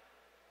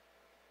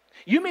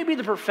 You may be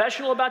the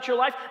professional about your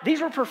life.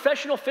 These were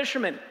professional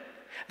fishermen.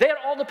 They had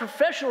all the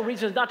professional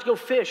reasons not to go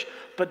fish,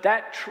 but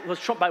that was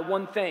trumped by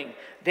one thing.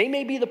 They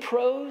may be the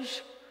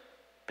pros,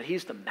 but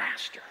he's the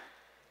master.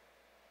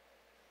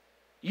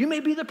 You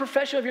may be the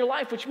professional of your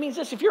life, which means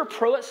this: if you're a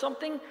pro at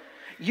something,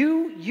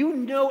 you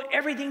know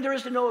everything there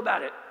is to know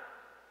about it.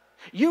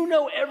 You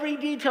know every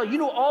detail. You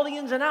know all the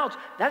ins and outs.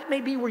 That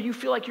may be where you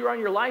feel like you're on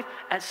your life.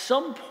 At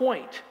some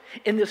point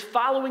in this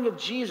following of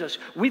Jesus,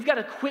 we've got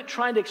to quit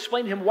trying to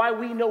explain to him why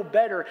we know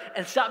better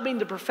and stop being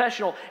the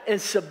professional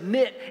and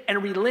submit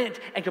and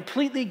relent and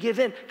completely give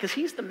in, because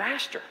he's the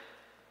master.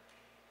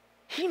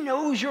 He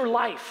knows your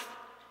life.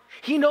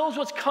 He knows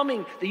what's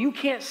coming that you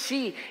can't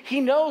see. He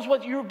knows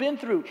what you've been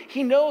through.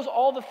 He knows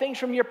all the things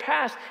from your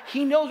past.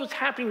 He knows what's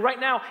happening right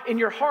now in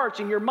your hearts,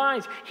 in your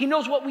minds. He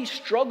knows what we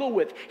struggle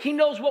with. He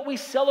knows what we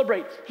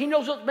celebrate. He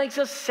knows what makes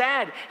us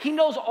sad. He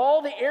knows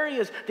all the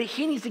areas that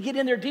he needs to get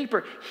in there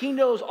deeper. He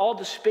knows all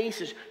the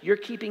spaces you're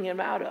keeping him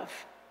out of,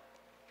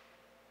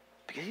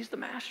 because he's the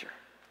master.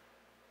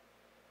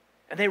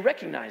 And they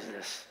recognize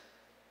this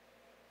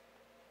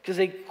because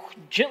they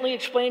gently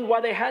explained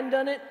why they hadn't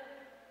done it,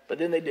 but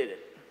then they did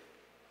it.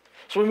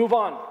 So we move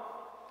on.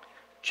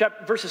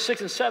 Verses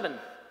 6 and 7.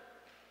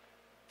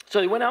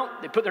 So they went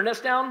out, they put their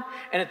nets down,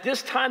 and at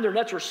this time their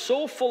nets were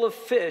so full of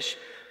fish,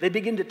 they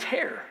began to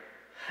tear.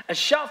 A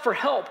shout for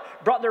help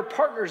brought their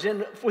partners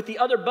in with the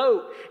other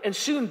boat, and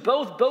soon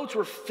both boats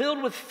were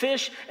filled with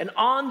fish and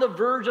on the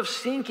verge of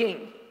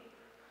sinking.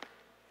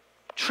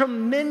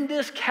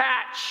 Tremendous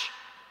catch.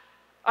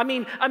 I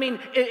mean,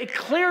 it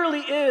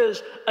clearly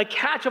is a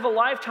catch of a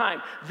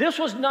lifetime. This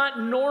was not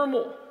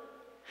normal.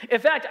 In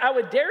fact, I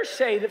would dare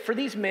say that for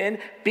these men,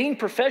 being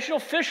professional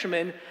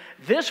fishermen,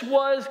 this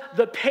was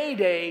the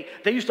payday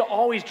they used to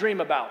always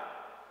dream about.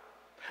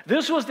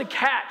 This was the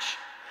catch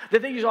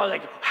that they used to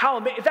always like, how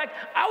amazing. In fact,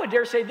 I would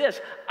dare say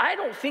this: I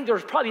don't think there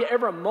was probably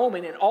ever a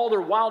moment in all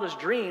their wildest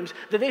dreams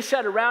that they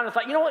sat around and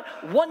thought, you know what,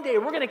 one day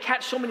we're going to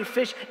catch so many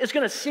fish, it's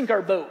going to sink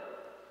our boat.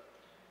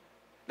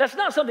 That's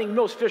not something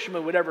most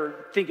fishermen would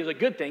ever think is a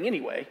good thing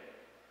anyway.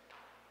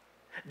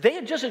 They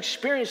had just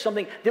experienced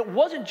something that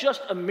wasn't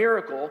just a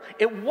miracle.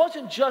 It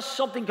wasn't just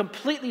something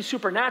completely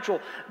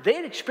supernatural. They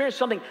had experienced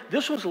something,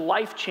 this was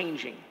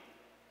life-changing.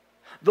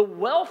 The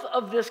wealth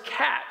of this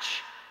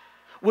catch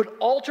would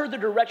alter the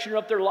direction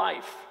of their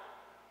life.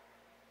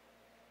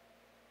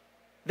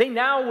 They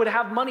now would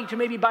have money to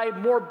maybe buy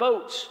more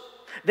boats.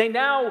 They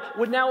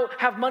would now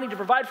have money to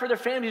provide for their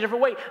family in a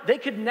different way. They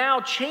could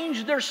now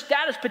change their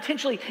status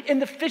potentially in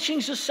the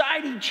fishing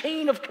society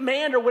chain of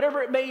command or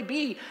whatever it may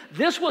be.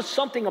 This was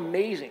something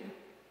amazing.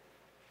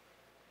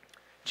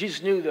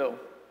 Jesus knew, though,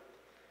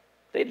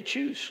 they had to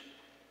choose.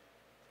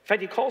 In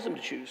fact, he calls them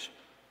to choose.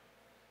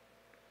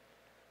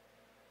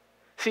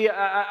 See,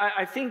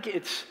 I think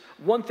it's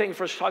one thing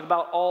for us to talk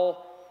about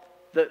all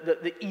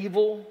the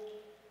evil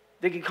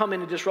that can come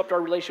in and disrupt our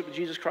relationship with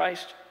Jesus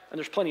Christ, and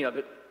there's plenty of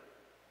it.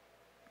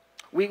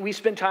 We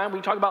spend time, we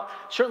talk about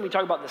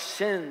the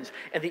sins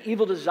and the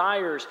evil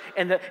desires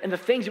and the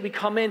things that we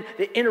come in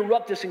that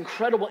interrupt this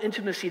incredible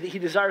intimacy that he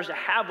desires to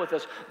have with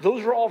us.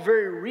 Those are all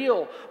very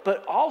real,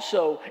 but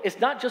also it's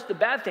not just the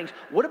bad things.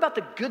 What about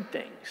the good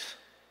things?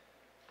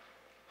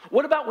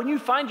 What about when you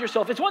find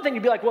yourself, it's one thing to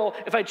be like, well,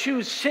 if I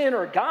choose sin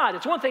or God,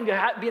 it's one thing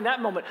to be in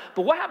that moment.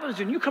 But what happens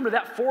when you come to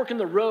that fork in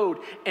the road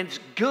and it's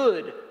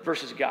good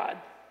versus God?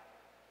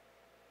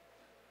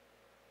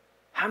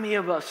 How many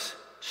of us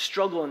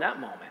struggle in that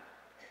moment?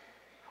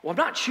 Well, I'm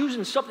not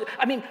choosing something.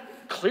 I mean,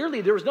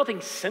 clearly there was nothing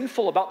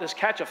sinful about this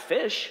catch of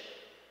fish.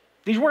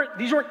 These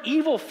weren't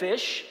evil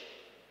fish.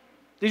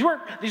 These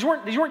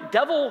weren't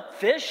devil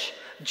fish.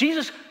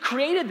 Jesus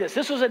created this.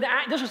 This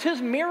was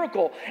his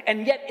miracle.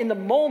 And yet in the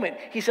moment,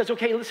 he says,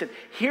 okay, listen,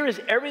 here is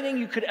everything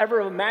you could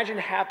ever imagine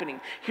happening.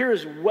 Here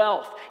is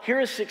wealth. Here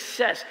is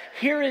success.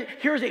 Here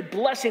is a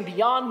blessing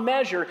beyond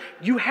measure.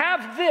 You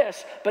have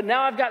this, but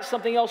now I've got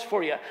something else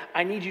for you.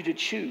 I need you to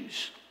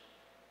choose.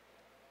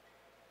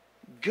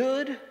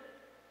 Good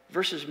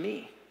versus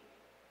me.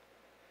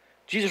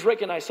 Jesus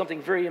recognized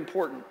something very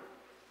important.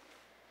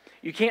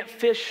 You can't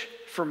fish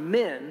for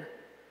men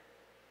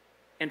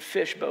and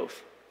fish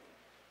both.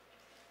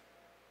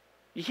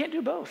 You can't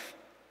do both.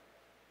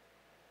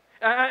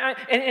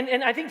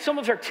 And I think some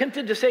of us are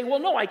tempted to say, well,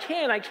 no, I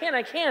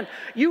can.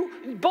 You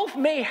both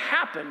may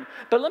happen,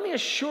 but let me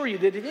assure you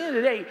that at the end of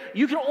the day,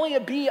 you can only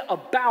be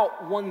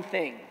about one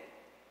thing.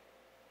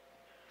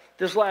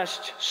 This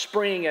last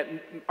spring at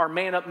our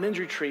Man Up Men's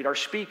Retreat, our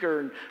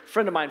speaker and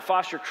friend of mine,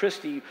 Foster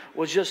Christie,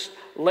 was just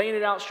laying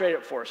it out straight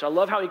up for us. I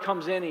love how he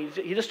comes in.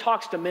 He just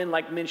talks to men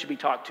like men should be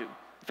talked to.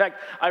 In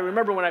fact, I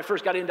remember when I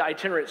first got into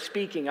itinerant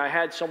speaking, I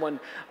had someone,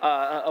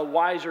 a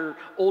wiser,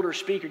 older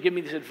speaker, give me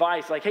this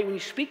advice, like, hey, when you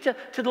speak to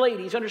the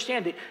ladies,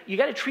 understand that you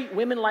got to treat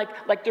women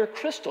like they're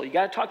crystal. You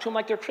got to talk to them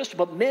like they're crystal.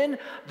 But men,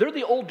 they're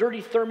the old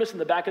dirty thermos in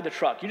the back of the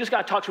truck. You just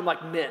got to talk to them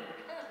like men.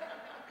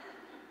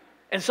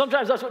 And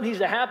sometimes that's what needs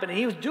to happen. And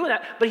he was doing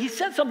that, but he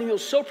said something that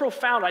was so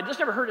profound. I just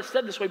never heard it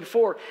said this way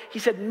before. He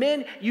said,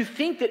 men, you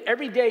think that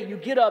every day you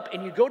get up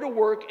and you go to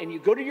work and you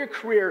go to your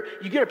career,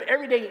 you get up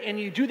every day and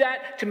you do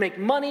that to make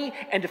money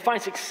and to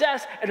find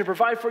success and to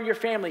provide for your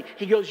family.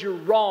 He goes, you're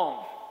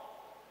wrong.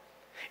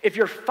 If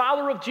you're a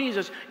follower of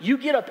Jesus, you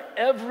get up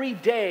every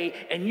day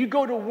and you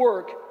go to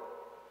work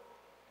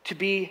to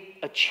be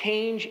a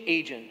change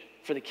agent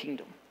for the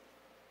kingdom.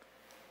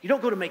 You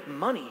don't go to make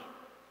money.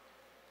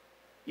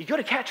 You go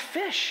to catch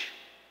fish.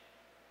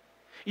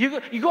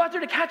 You go out there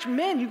to catch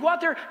men. You go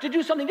out there to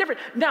do something different.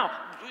 Now,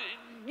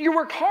 you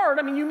work hard.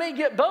 I mean, you may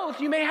get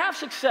both. You may have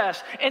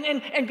success.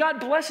 And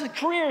God blesses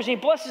careers. And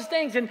he blesses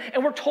things. And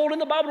we're told in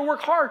the Bible to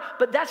work hard.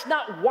 But that's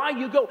not why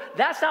you go.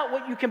 That's not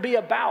what you can be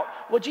about.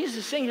 What Jesus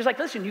is saying, he's like,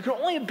 listen, you can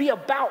only be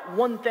about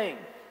one thing.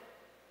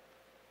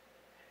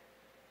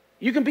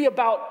 You can be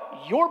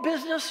about your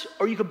business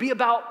or you can be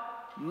about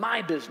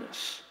my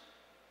business.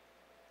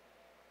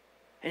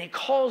 And he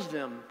calls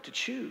them to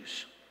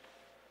choose.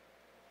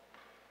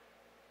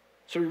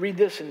 So we read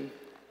this in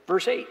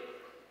verse 8.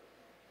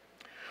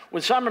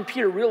 When Simon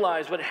Peter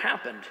realized what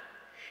happened,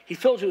 he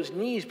fell to his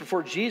knees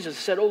before Jesus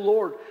and said, "Oh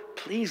Lord,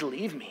 please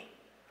leave me.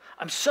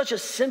 I'm such a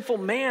sinful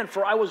man,"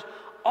 for I was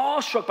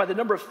awestruck by the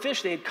number of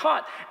fish they had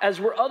caught,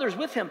 as were others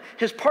with him.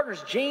 His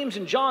partners, James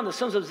and John, the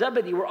sons of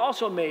Zebedee, were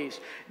also amazed.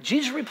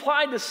 Jesus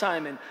replied to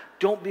Simon,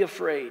 "Don't be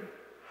afraid.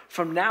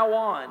 From now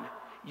on,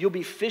 you'll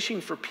be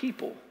fishing for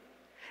people."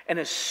 And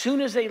as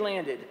soon as they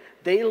landed,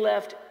 they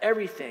left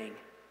everything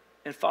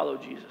and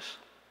followed Jesus.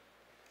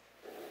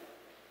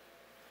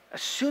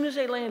 As soon as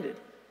they landed,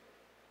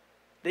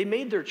 they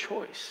made their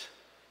choice.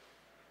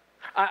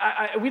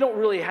 We don't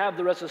really have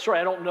the rest of the story.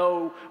 I don't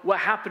know what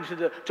happened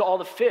to all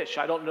the fish.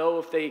 I don't know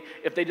if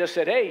they just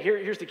said, hey,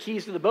 here's the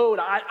keys to the boat.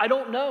 I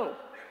don't know.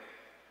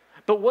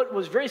 But what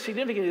was very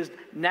significant is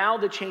now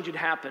the change had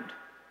happened.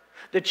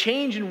 The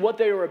change in what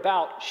they were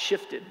about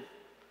shifted.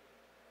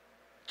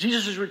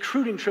 Jesus'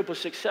 recruiting trip was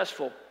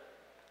successful.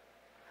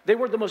 They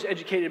weren't the most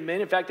educated men.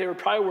 In fact, they were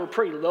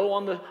pretty low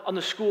on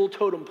the school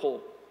totem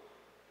pole.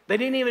 They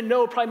didn't even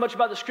know probably much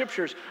about the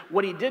scriptures.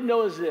 What he did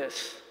know is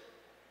this,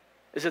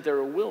 is that they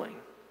were willing.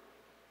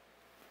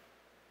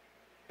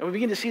 And we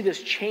begin to see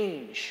this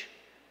change.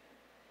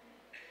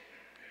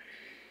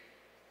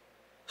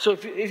 So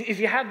if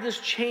you have this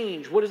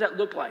change, what does that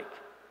look like?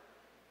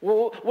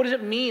 Well, what does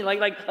it mean?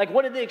 Like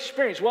what did they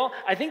experience? Well,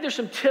 I think there's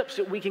some tips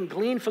that we can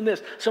glean from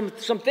this. Some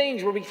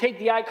things where we take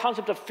the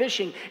concept of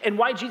fishing and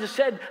why Jesus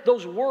said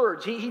those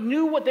words. He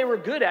knew what they were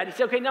good at. He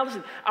said, okay, now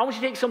listen, I want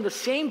you to take some of the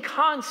same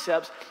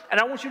concepts and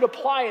I want you to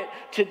apply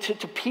it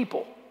to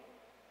people.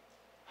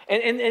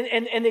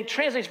 And they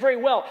translate very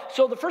well.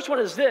 So the first one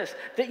is this,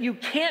 that you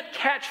can't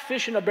catch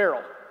fish in a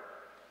barrel.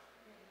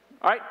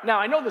 All right, now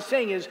I know the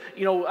saying is,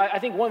 I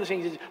think one of the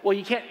sayings is, well,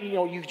 you can't,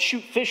 you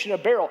shoot fish in a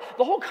barrel.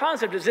 The whole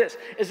concept is this,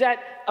 is that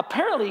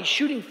apparently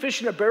shooting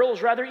fish in a barrel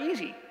is rather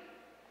easy,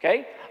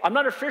 okay? I'm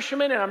not a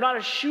fisherman and I'm not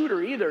a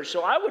shooter either,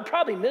 so I would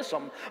probably miss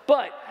them.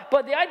 But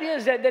the idea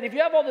is that if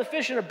you have all the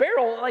fish in a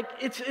barrel, like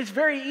it's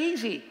very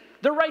easy.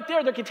 They're right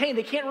there, they're contained,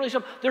 they can't really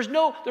swim. There's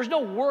no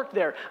work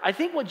there. I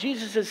think what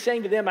Jesus is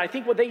saying to them, I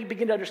think what they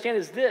begin to understand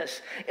is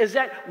this, is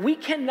that we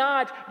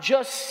cannot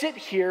just sit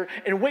here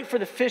and wait for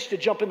the fish to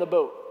jump in the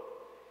boat.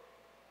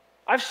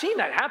 I've seen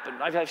that happen.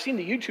 I've seen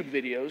the YouTube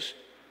videos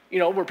You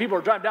know, where people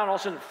are driving down, all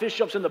of a sudden the fish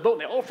jumps in the boat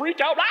and they all freak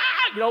out,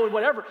 you know,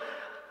 whatever.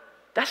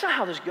 That's not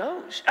how this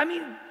goes. I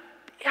mean,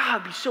 yeah,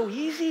 it'd be so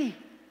easy.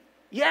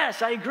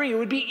 Yes, I agree, it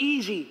would be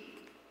easy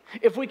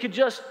if we could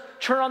just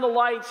turn on the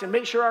lights and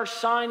make sure our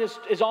sign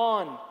is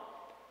on.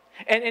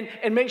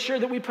 And make sure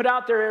that we put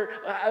out there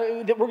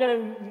that we're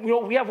going to, you know,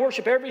 we have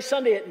worship every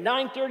Sunday at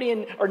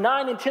 9:30 or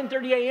 9 and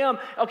 10:30 a.m.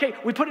 Okay,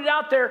 we put it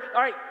out there.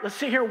 All right, let's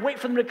sit here and wait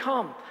for them to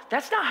come.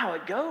 That's not how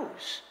it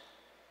goes.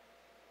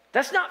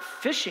 That's not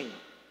fishing.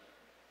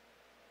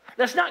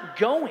 That's not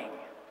going. In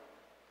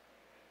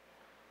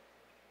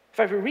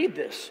fact, we read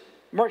this,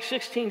 Mark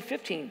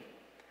 16:15,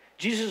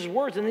 Jesus'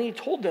 words, and then he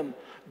told them,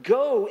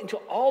 go into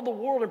all the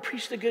world and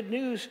preach the good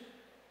news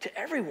to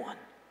everyone.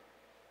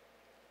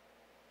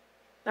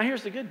 Now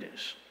here's the good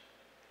news.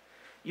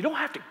 You don't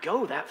have to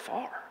go that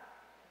far.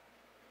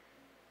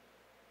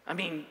 I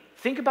mean,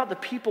 think about the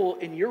people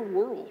in your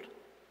world.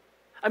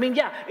 I mean,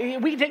 yeah,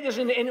 we can take this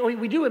and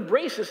we do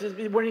embrace this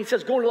when he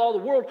says go into all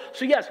the world.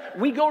 So yes,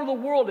 we go to the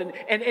world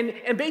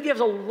and Baby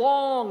has a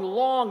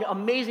long,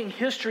 amazing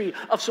history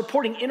of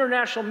supporting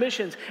international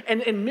missions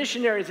and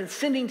missionaries and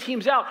sending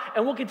teams out,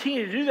 and we'll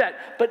continue to do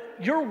that. But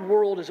your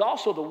world is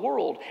also the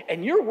world,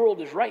 and your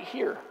world is right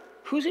here.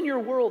 Who's in your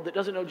world that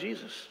doesn't know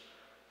Jesus?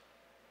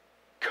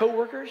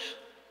 Co-workers,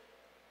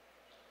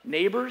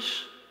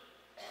 neighbors,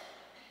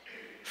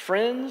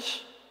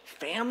 friends,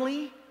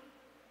 family.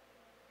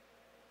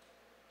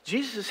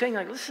 Jesus is saying,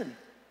 like, listen,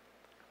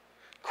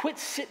 quit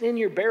sitting in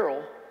your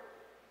barrel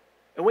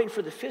and waiting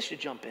for the fish to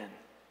jump in.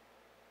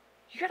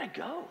 You got to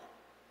go.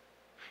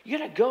 You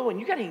got to go and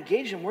you got to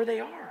engage them where they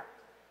are.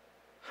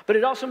 But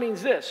it also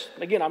means this.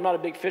 Again, I'm not a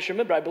big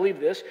fisherman, but I believe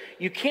this.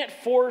 You can't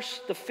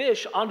force the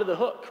fish onto the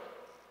hook.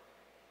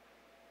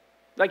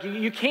 Like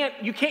you can't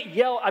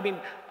yell. I mean,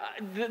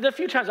 the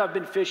few times I've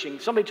been fishing,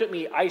 somebody took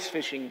me ice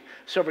fishing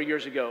several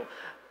years ago.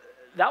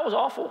 That was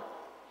awful.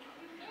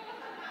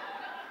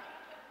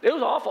 It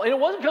was awful. And it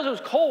wasn't because it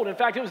was cold. In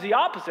fact, it was the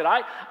opposite.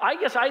 I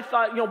guess I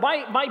thought, you know,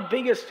 my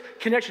biggest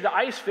connection to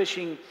ice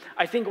fishing,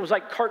 I think it was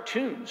like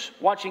cartoons,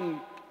 watching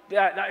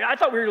that. I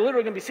thought we were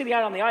literally going to be sitting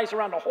out on the ice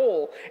around a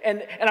hole.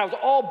 And I was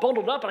all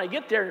bundled up, and I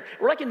get there, and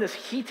we're like in this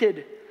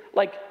heated,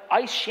 like,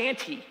 ice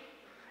shanty.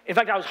 In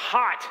fact, I was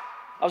hot.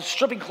 I was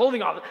stripping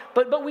clothing off.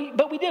 But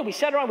we did. We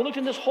sat around. We looked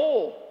in this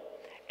hole.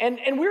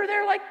 And we were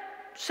there like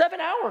 7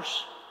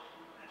 hours.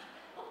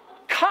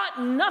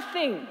 Caught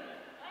nothing.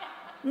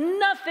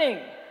 Nothing.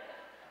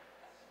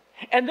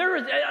 And there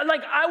was,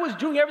 like, I was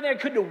doing everything I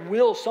could to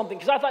will something.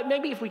 Because I thought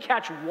maybe if we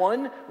catch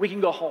one, we can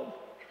go home.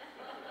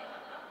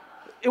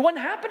 It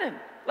wasn't happening.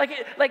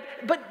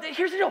 But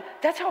here's the deal.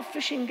 That's how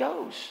fishing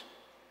goes.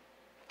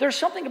 There's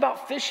something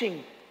about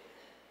fishing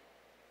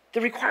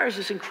that requires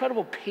this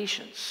incredible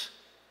patience.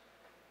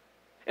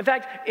 In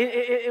fact,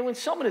 when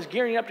someone is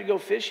gearing up to go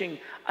fishing,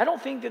 I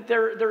don't think that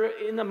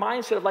they're in the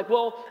mindset of like,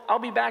 well, I'll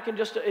be back in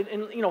just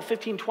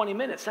 15, 20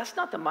 minutes. That's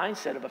not the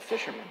mindset of a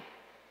fisherman.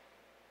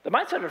 The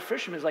mindset of a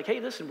fisherman is like, hey,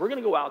 listen, we're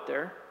going to go out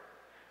there.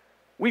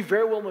 We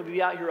very well may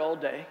be out here all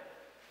day.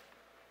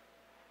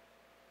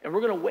 And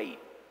we're going to wait.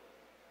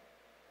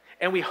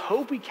 And we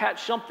hope we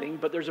catch something,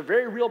 but there's a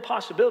very real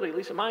possibility, at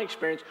least in my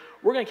experience,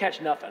 we're going to catch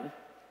nothing.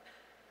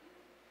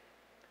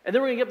 And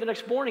then we're going to get up the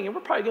next morning and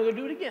we're probably going to go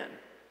do it again.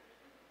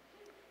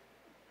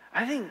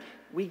 I think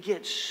we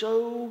get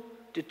so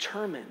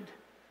determined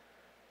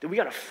that we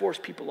got to force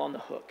people on the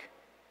hook.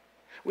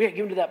 We got to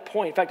get them to that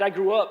point. In fact, I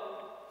grew up,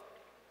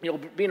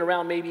 being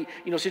around maybe,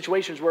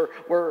 situations where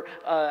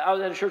I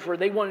was at a church where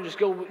they wanted to just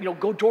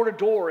go door to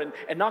door and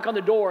knock on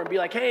the door and be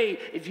like, hey,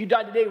 if you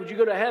died today, would you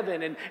go to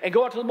heaven? And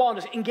go out to the mall and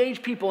just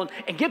engage people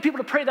and get people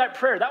to pray that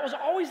prayer. That was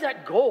always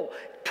that goal.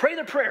 Pray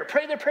the prayer,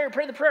 pray the prayer,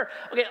 pray the prayer.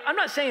 Okay, I'm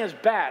not saying it's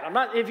bad.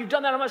 If you've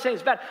done that, I'm not saying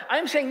it's bad.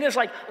 I'm saying this,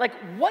 like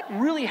what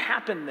really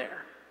happened there?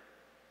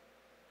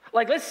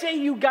 Like, let's say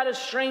you got a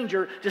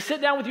stranger to sit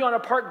down with you on a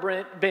park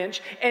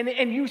bench, and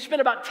you spent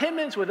about 10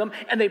 minutes with them,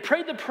 and they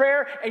prayed the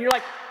prayer, and you're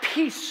like,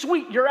 peace,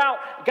 sweet, you're out.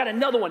 Got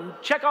another one.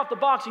 Check off the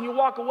box, and you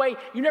walk away.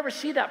 You never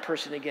see that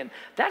person again.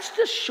 That's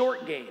the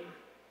short game.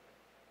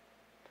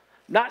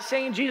 Not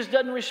saying Jesus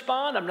doesn't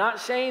respond. I'm not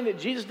saying that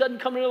Jesus doesn't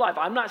come into your life.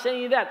 I'm not saying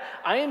any of that.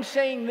 I am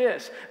saying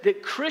this,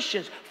 that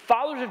Christians,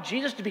 followers of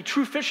Jesus, to be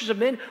true fishers of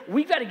men,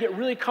 we've got to get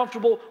really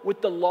comfortable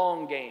with the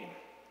long game.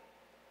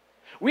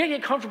 We got to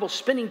get comfortable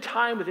spending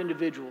time with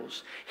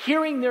individuals,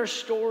 hearing their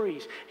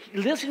stories,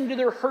 listening to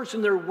their hurts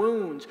and their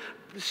wounds,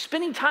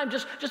 spending time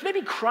just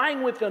maybe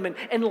crying with them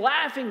and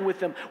laughing with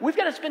them. We've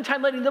got to spend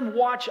time letting them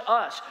watch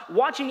us,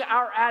 watching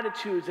our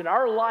attitudes and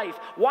our life,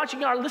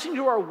 listening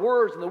to our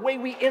words and the way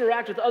we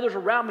interact with others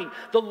around me.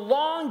 The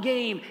long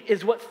game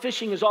is what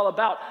fishing is all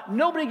about.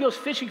 Nobody goes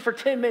fishing for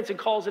 10 minutes and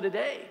calls it a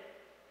day.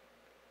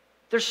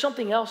 There's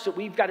something else that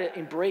we've got to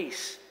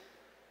embrace.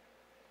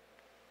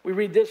 We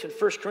read this in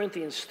 1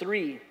 Corinthians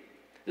 3.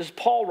 This is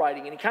Paul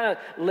writing, and he kind of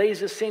lays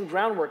this same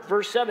groundwork.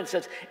 Verse 7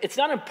 says, it's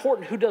not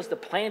important who does the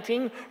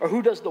planting or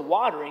who does the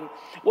watering.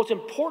 What's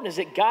important is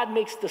that God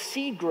makes the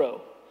seed grow.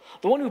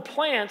 The one who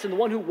plants and the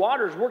one who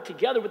waters work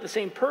together with the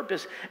same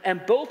purpose,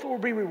 and both will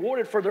be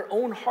rewarded for their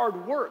own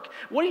hard work.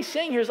 What he's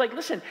saying here is like,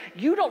 listen,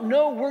 you don't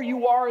know where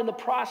you are in the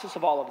process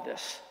of all of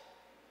this.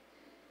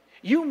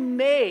 You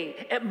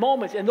may, at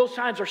moments, and those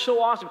times are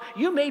so awesome,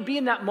 you may be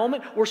in that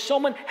moment where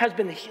someone has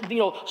been,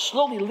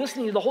 slowly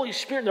listening to the Holy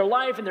Spirit in their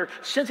life, and they're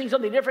sensing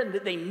something different,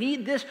 that they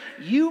need this.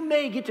 You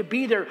may get to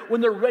be there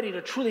when they're ready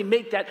to truly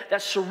make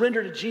that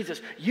surrender to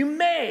Jesus. You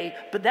may,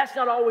 but that's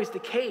not always the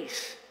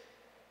case.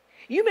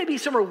 You may be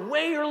somewhere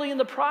way early in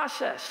the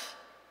process.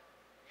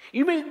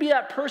 You may be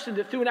that person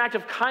that through an act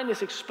of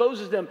kindness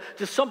exposes them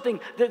to something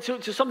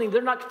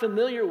they're not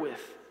familiar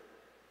with.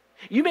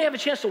 You may have a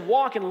chance to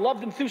walk and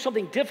love them through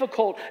something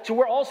difficult to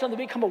where all of a sudden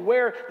they become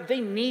aware that they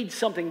need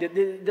something, that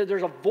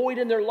there's a void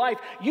in their life.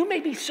 You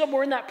may be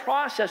somewhere in that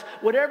process.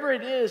 Whatever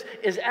it is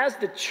as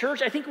the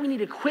church, I think we need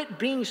to quit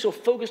being so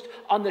focused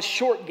on the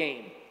short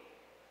game.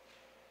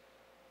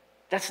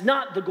 That's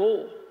not the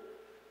goal.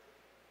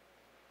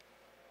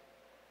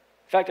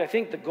 In fact, I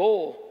think the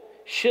goal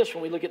shifts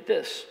when we look at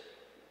this.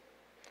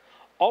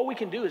 All we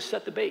can do is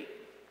set the bait.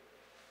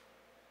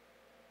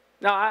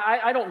 Now,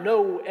 I don't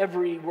know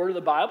every word of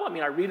the Bible. I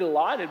mean, I read it a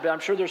lot, but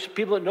I'm sure there's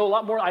people that know a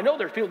lot more. I know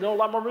there's people that know a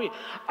lot more than me.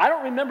 I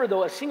don't remember,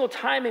 though, a single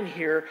time in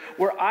here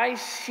where I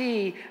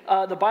see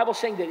the Bible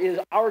saying that it is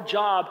our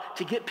job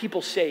to get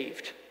people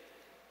saved.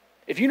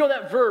 If you know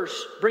that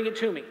verse, bring it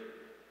to me.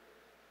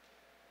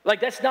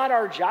 Like, that's not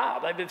our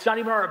job. Like, it's not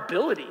even our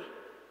ability.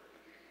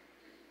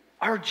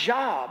 Our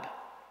job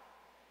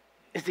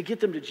is to get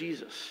them to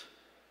Jesus.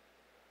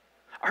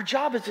 Our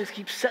job is to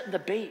keep setting the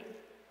bait.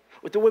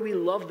 With the way we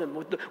love them,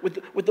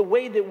 with the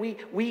way that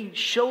we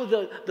show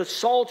the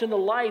salt and the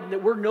light, and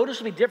that we're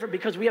noticeably different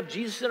because we have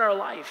Jesus in our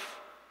life.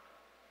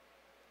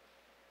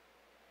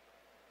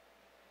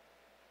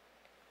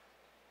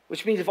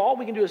 Which means if all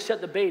we can do is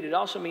set the bait, it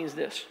also means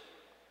this.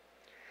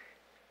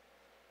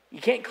 You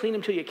can't clean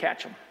them till you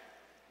catch them.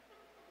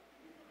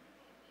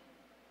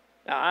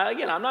 Now,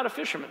 again, I'm not a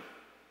fisherman.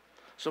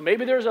 So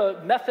maybe there's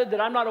a method that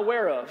I'm not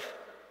aware of.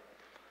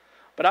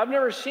 But I've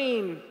never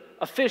seen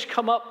a fish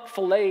come up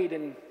filleted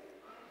and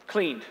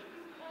cleaned.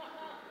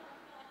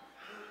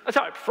 That's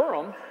how I prefer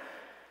them.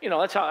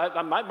 That's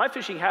how my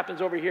fishing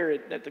happens over here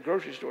at the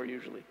grocery store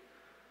usually.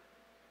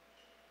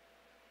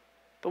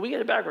 But we get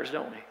it backwards,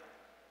 don't we?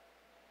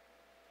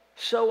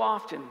 So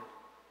often,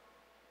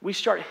 we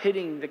start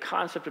hitting the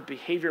concept of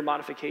behavior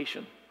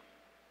modification.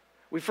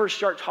 We first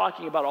start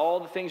talking about all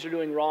the things they're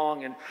doing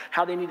wrong and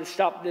how they need to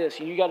stop this,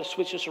 and you got to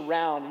switch this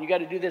around, and you got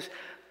to do this.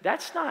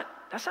 That's not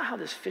how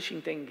this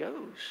fishing thing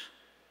goes.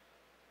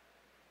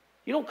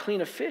 You don't clean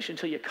a fish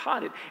until you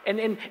caught it. And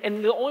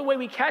the only way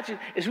we catch it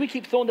is we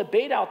keep throwing the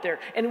bait out there.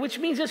 And which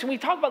means this, and we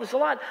talk about this a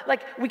lot,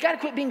 like we got to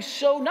quit being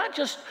so, not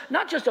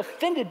just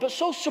offended, but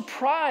so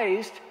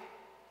surprised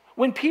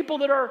when people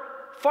that are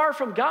far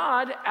from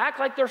God act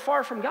like they're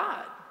far from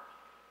God.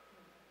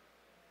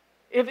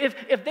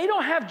 If they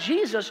don't have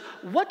Jesus,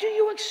 what do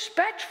you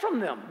expect from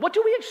them? What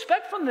do we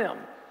expect from them?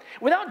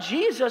 Without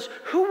Jesus,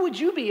 who would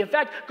you be? In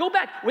fact, go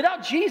back.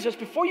 Without Jesus,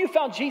 before you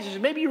found Jesus,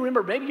 maybe you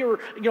remember, maybe you were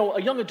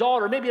a young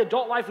adult or maybe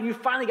adult life when you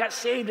finally got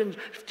saved and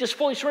just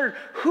fully surrendered.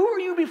 Who were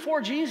you before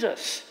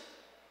Jesus?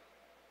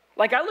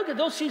 Like, I look at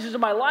those seasons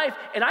of my life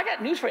and I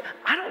got news for you.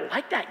 I don't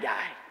like that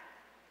guy.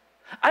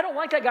 I don't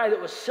like that guy that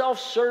was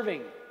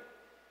self-serving.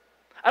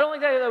 I don't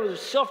like that guy that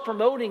was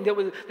self-promoting, that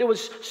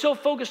was so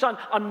focused on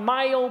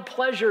my own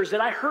pleasures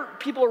that I hurt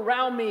people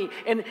around me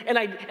and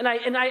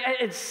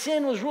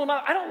sin was ruling my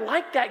life. I don't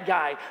like that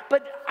guy,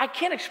 but I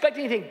can't expect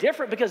anything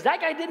different because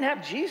that guy didn't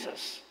have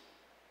Jesus.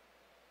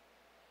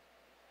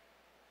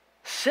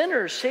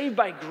 Sinners saved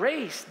by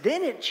grace,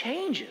 then it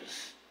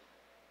changes.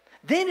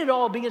 Then it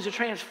all begins to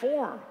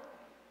transform.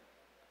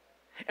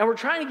 And we're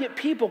trying to get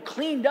people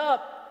cleaned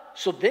up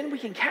so then we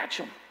can catch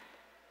them.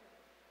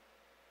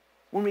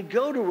 When we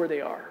go to where they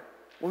are,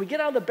 when we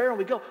get out of the barrel and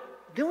we go,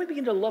 then we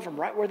begin to love them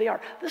right where they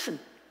are. Listen,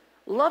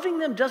 loving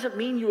them doesn't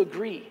mean you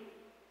agree.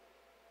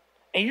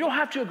 And you don't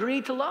have to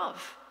agree to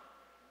love.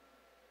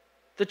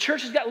 The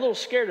church has got a little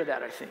scared of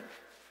that, I think.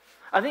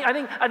 I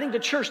think the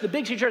church, the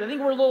Big C church, I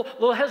think we're a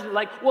little hesitant.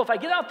 Like, well, if I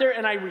get out there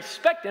and I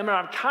respect them and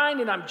I'm kind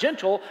and I'm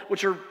gentle,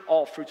 which are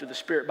all fruits of the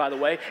Spirit, by the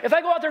way. If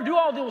I go out there and do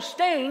all those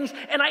things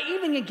and I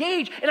even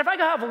engage, and if I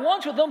go have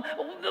lunch with them,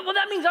 well,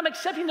 that means I'm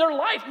accepting their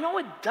life. No,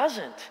 it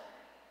doesn't.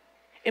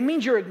 It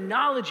means you're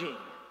acknowledging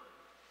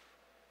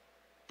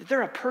that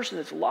they're a person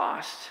that's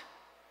lost,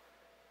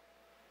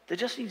 that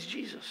just needs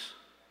Jesus.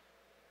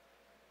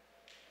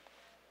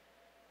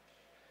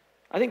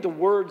 I think the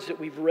words that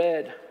we've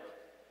read,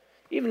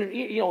 even,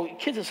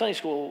 kids in Sunday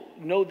school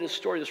know the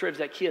story of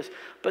Zacchaeus,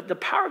 but the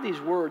power of these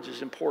words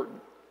is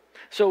important.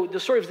 So the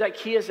story of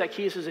Zacchaeus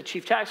is a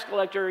chief tax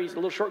collector. He's a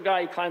little short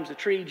guy. He climbs the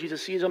tree.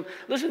 Jesus sees him.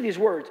 Listen to these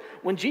words.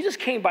 When Jesus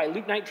came by,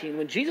 Luke 19,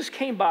 when Jesus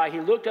came by, he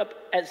looked up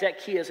at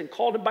Zacchaeus and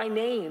called him by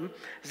name.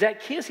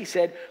 Zacchaeus, he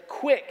said,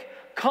 quick,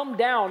 come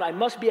down. I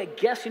must be a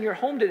guest in your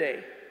home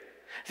today.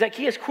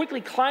 Zacchaeus quickly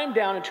climbed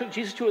down and took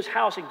Jesus to his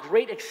house in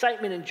great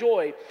excitement and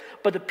joy.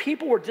 But the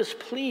people were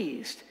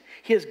displeased.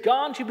 He has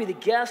gone to be the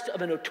guest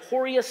of a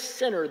notorious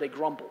sinner, they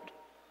grumbled.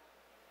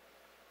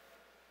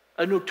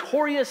 A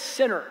notorious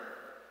sinner.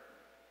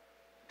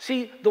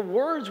 See, the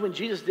words when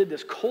Jesus did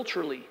this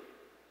culturally,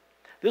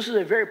 this is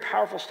a very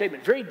powerful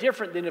statement, very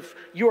different than if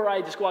you or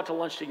I just go out to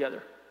lunch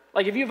together.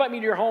 Like if you invite me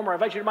to your home or I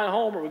invite you to my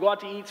home or we go out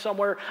to eat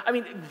somewhere, I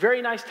mean,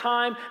 very nice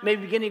time,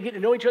 maybe beginning to get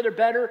to know each other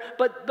better,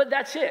 but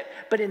that's it.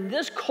 But in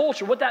this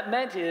culture, what that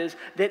meant is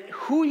that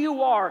who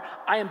you are,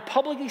 I am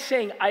publicly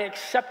saying, I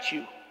accept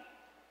you.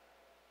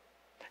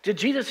 Did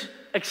Jesus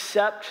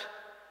accept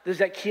that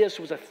Zacchaeus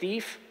was a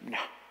thief? No.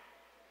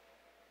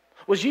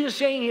 Was Jesus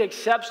saying he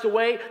accepts the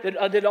way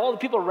that all the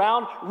people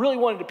around really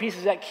wanted a piece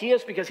of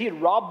Zacchaeus because he had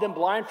robbed them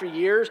blind for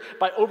years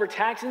by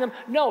overtaxing them?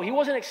 No, he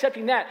wasn't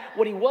accepting that.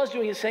 What he was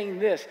doing is saying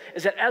this,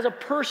 is that as a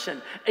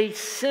person, a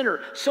sinner,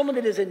 someone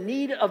that is in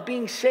need of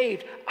being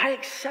saved, I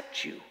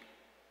accept you.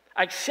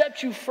 I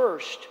accept you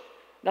first.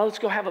 Now let's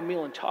go have a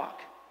meal and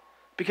talk.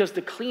 Because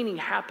the cleaning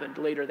happened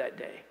later that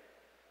day.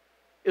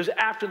 It was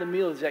after the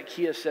meal that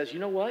Zacchaeus says, you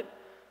know what?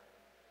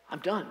 I'm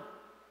done.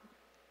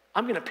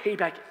 I'm going to pay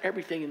back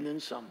everything and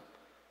then some.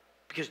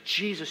 Because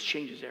Jesus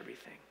changes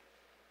everything.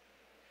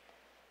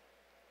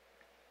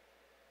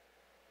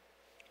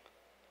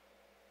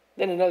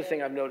 Then another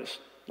thing I've noticed,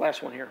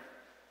 last one here,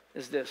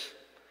 is this.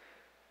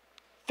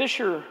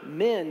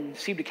 Fishermen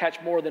seem to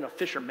catch more than a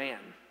fisherman.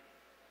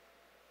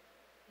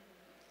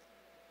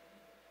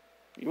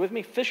 You with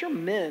me?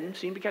 Fishermen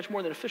seem to catch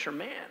more than a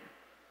fisherman.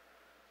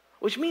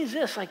 Which means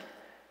this, like,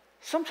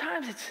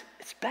 sometimes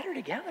it's better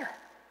together.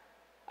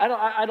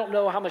 I don't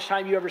know how much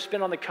time you ever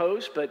spend on the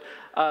coast, but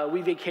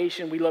we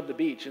vacation, we love the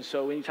beach. And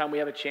so anytime we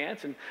have a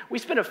chance, and we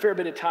spend a fair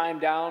bit of time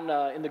down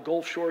in the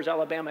Gulf Shores,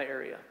 Alabama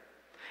area.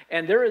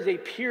 And there is a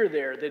pier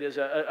there that is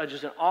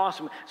just an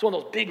awesome, it's one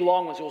of those big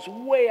long ones. It was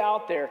way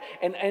out there.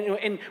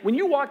 And when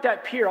you walk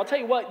that pier, I'll tell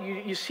you what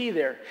you see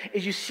there,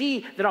 is you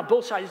see that on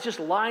both sides, it's just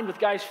lined with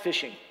guys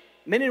fishing.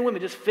 Men and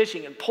women just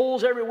fishing and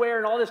poles everywhere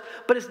and all this.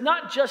 But it's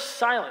not just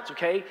silence,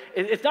 okay?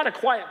 It's not a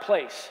quiet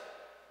place.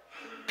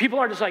 People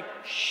aren't just like,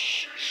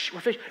 shh, shh, we're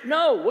fishing.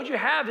 No, what you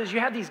have is you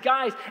have these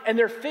guys and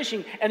they're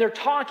fishing and they're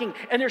talking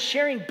and they're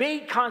sharing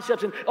bait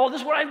concepts and, oh, this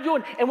is what I'm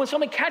doing. And when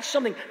someone catches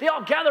something, they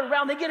all gather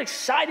around. They get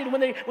excited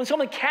when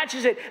someone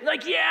catches it. They're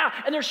like, yeah,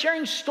 and they're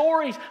sharing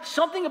stories.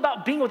 Something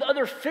about being with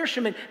other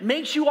fishermen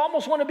makes you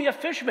almost want to be a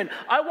fisherman.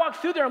 I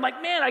walk through there, I'm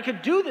like, man, I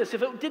could do this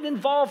if it didn't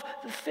involve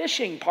the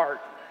fishing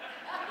part.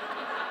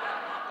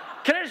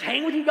 Can I just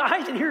hang with you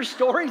guys and hear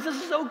stories? This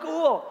is so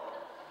cool.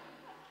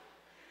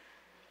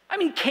 I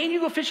mean, can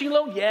you go fishing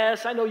alone?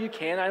 Yes, I know you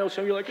can. I know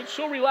some of you are like, it's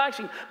so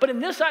relaxing. But in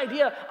this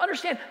idea,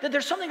 understand that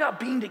there's something about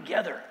being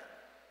together.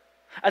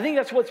 I think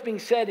that's what's being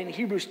said in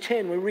Hebrews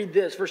 10 when we read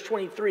this, verse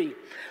 23.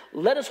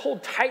 Let us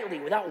hold tightly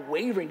without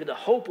wavering to the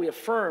hope we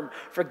affirm,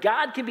 for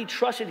God can be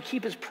trusted to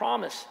keep his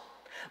promise.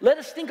 Let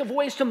us think of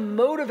ways to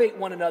motivate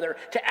one another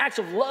to acts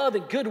of love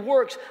and good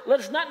works.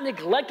 Let us not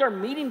neglect our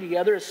meeting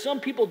together as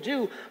some people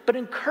do, but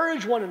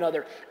encourage one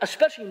another,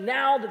 especially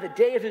now that the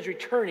day of his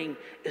returning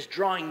is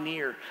drawing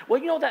near.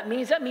 Well, you know what that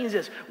means? That means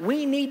this.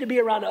 We need to be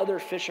around other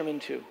fishermen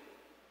too.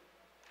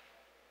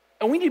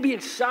 And we need to be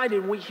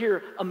excited when we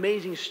hear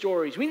amazing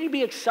stories. We need to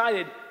be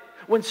excited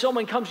when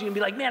someone comes to you and be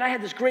like, man, I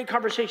had this great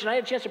conversation. I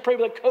had a chance to pray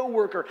with a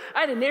coworker. I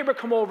had a neighbor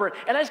come over,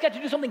 and I just got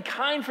to do something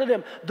kind for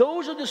them.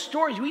 Those are the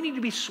stories we need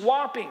to be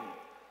swapping.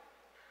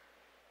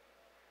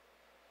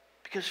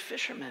 Because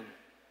fishermen,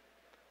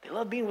 they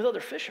love being with other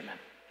fishermen.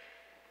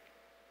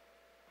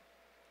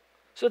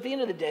 So at the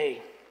end of the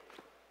day,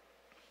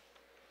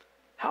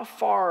 how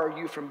far are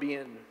you from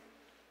being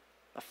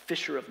a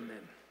fisher of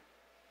men?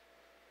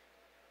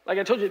 Like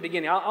I told you at the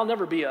beginning, I'll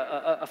never be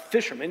a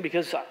fisherman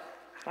because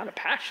it's not a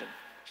passion.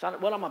 It's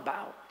not what I'm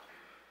about.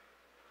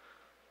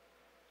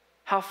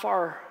 How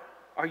far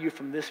are you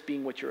from this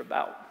being what you're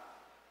about?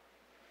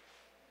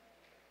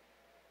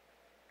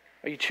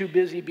 Are you too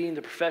busy being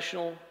the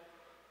professional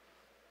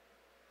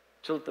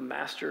to let the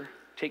master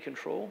take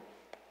control?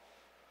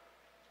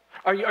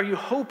 Are you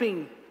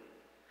hoping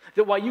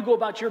that while you go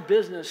about your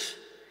business,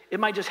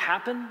 it might just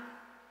happen?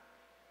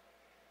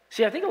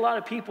 See, I think a lot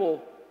of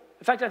people,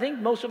 in fact, I think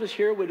most of us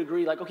here would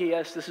agree, like, okay,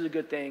 yes, this is a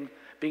good thing.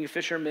 Being a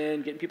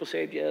fisherman, getting people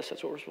saved, yes,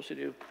 that's what we're supposed to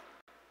do.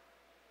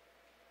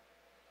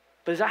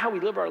 But is that how we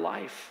live our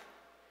life?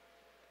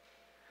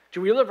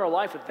 Do we live our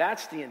life if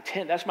that's the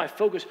intent, that's my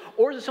focus,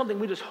 or is it something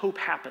we just hope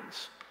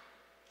happens?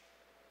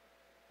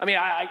 I mean,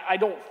 I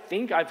don't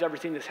think I've ever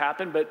seen this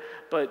happen, but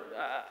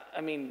I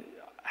mean,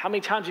 how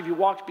many times have you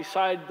walked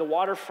beside the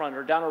waterfront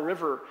or down a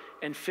river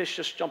and fish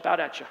just jump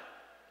out at you?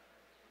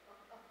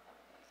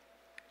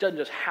 It doesn't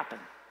just happen.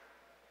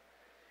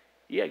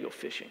 You gotta go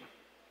fishing.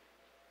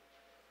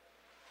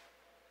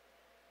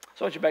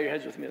 So I want you to bow your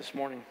heads with me this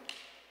morning.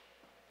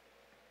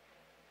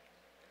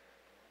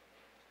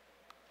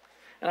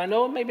 And I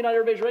know maybe not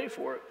everybody's ready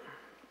for it.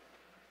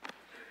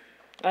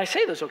 And I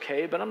say this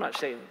okay, but I'm not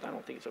saying I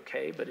don't think it's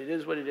okay, but it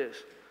is what it is.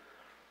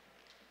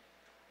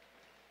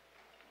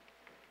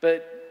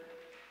 But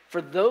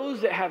for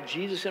those that have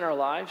Jesus in our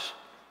lives,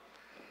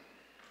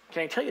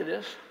 can I tell you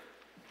this?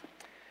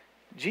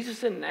 Jesus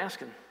isn't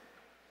asking.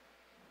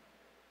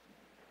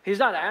 He's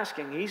not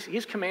asking,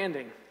 he's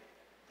commanding.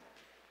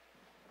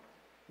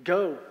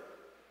 Go,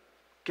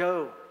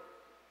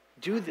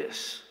 do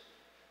this.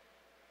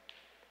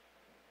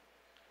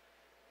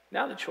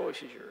 Now the choice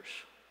is yours.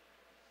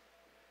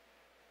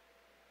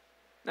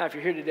 Now, if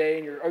you're here today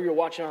and you're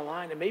watching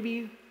online, and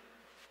maybe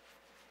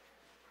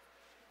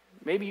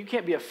you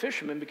can't be a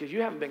fisherman because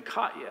you haven't been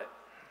caught yet.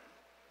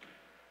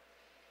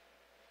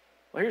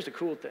 Well, here's the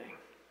cool thing.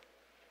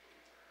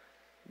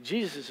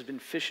 Jesus has been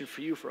fishing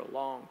for you for a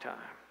long time.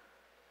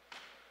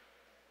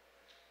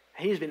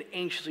 He's been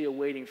anxiously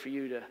awaiting for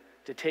you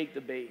to take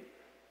the bait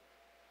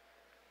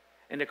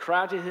and to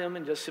cry to him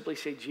and just simply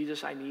say,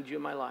 Jesus, I need you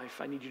in my life.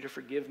 I need you to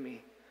forgive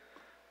me.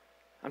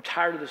 I'm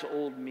tired of this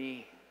old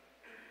me.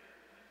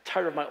 I'm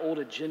tired of my old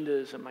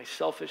agendas and my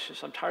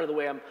selfishness. I'm tired of the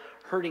way I'm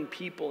hurting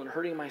people and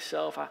hurting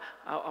myself.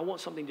 I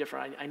want something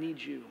different. I need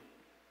you.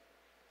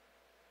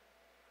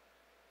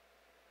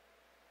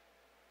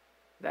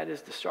 That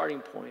is the starting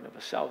point of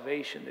a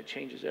salvation that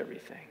changes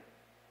everything.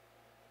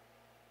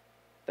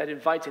 That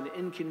invites an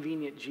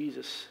inconvenient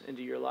Jesus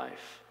into your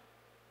life.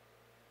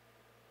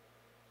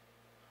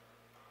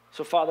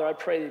 So, Father, I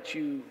pray that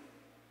you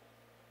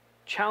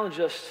challenge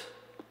us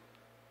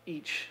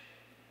each.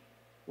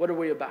 What are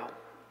we about?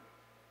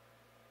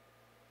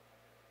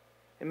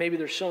 And maybe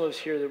there's some of us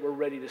here that we're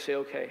ready to say,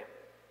 okay,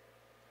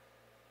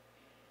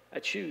 I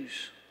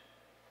choose.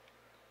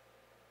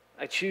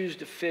 I choose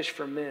to fish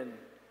for men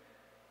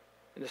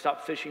and to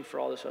stop fishing for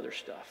all this other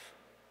stuff.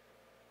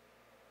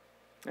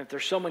 And if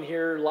there's someone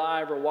here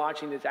live or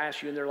watching that's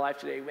asked you in their life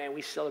today, man,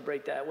 we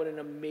celebrate that. What an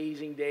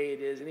amazing day it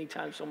is.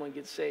 Anytime someone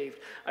gets saved,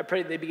 I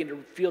pray that they begin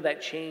to feel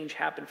that change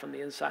happen from the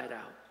inside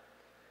out.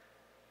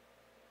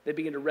 They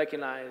begin to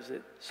recognize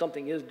that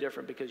something is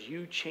different because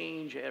you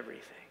change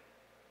everything.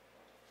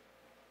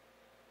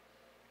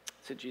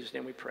 It's in Jesus'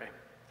 name we pray.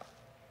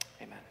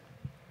 Amen.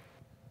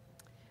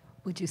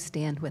 Would you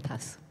stand with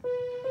us?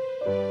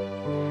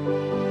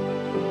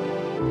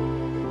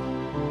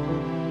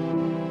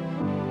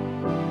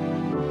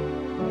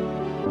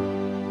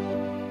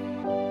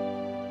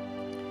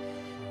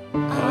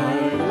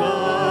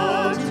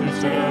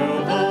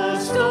 Tell the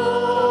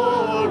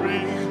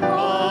story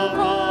of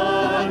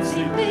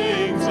unseen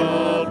things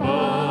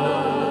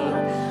above,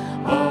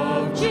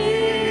 of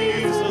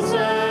Jesus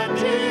and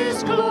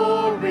his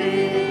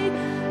glory,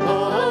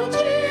 of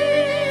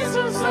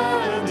Jesus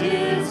and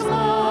his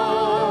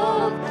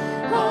love.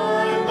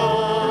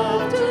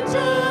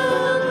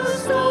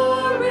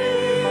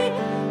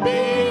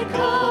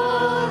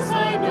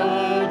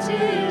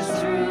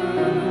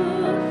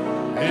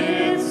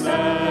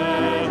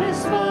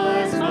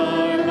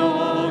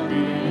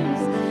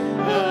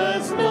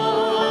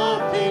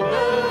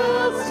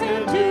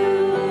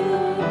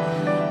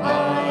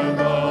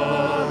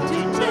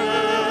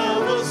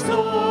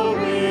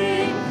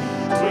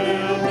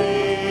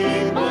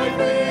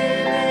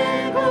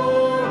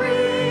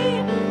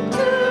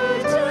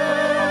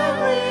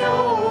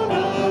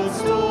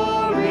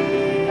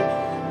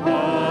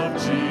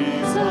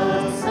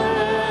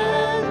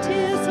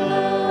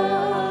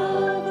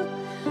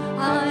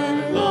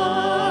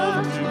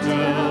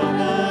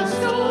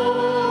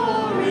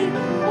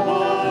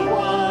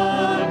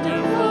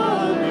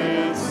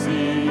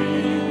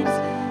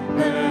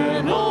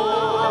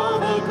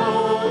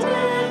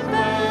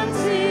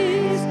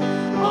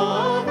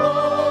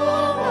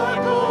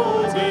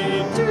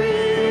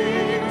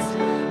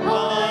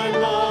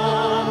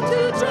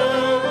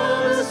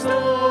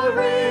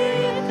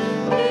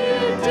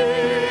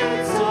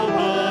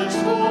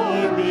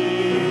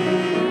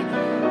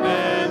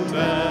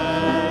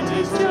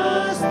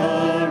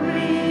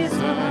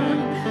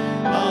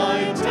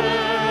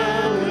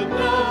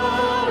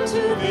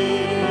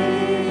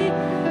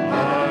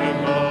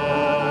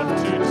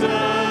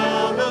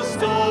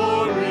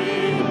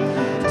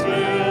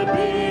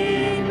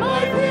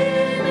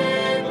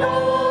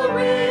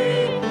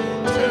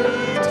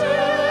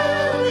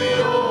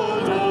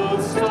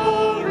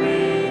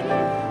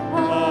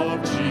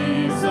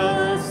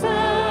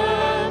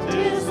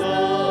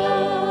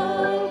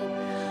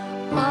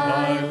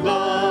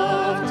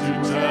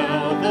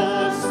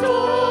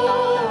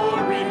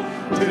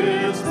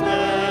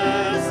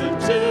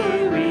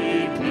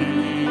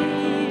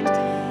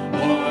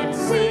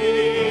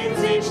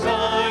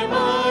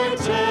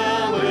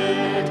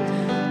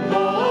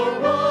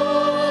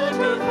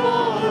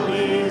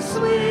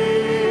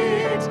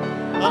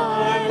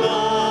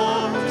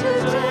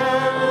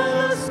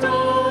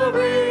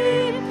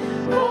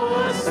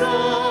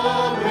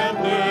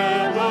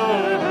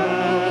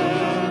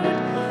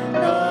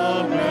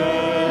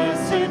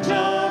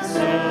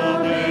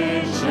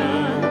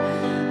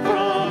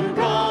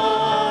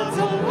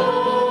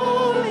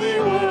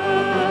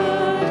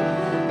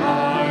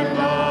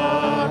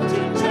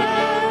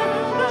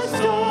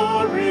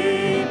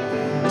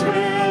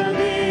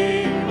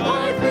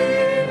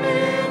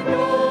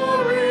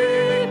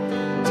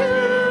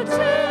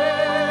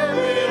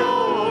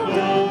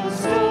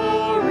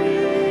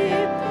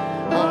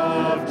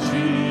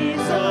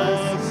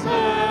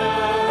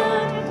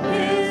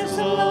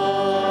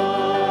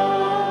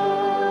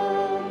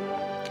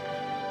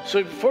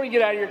 So before you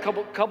get out of here,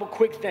 a couple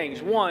quick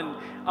things. One,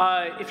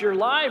 if you're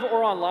live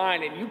or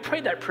online and you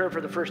prayed that prayer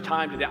for the first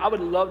time today, I would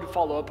love to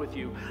follow up with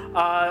you.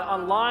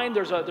 Online,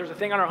 there's a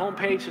thing on our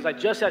homepage that says, I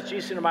just asked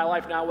Jesus into my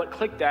life now. What?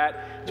 Click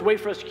that. It's a way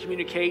for us to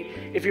communicate.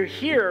 If you're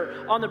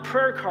here on the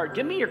prayer card,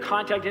 give me your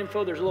contact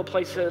info. There's a little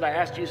place that says, I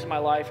asked Jesus in my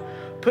life.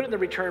 Put it in the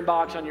return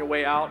box on your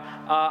way out.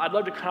 I'd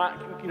love to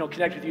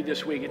connect with you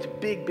this week. It's a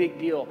big, big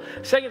deal.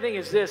 Second thing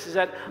is this, is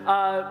that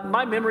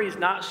my memory is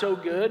not so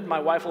good. My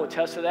wife will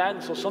attest to that.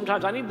 And so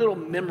sometimes I need little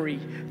memory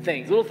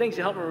things, little things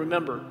to help me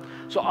remember.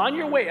 So on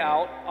your way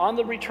out, on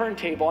the return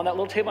table, on that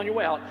little table on your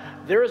way out,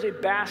 there is a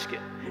basket.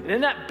 And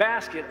in that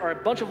basket are a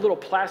bunch of little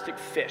plastic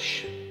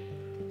fish.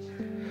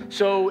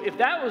 So if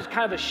that was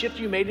kind of a shift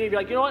you made, you're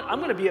like, you know what, I'm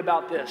going to be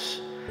about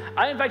this.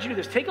 I invite you to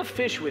do this. Take a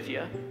fish with you,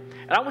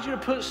 and I want you to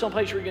put it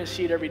someplace where you're going to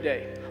see it every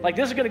day. Like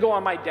this is going to go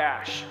on my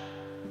dash,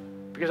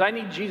 because I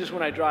need Jesus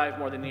when I drive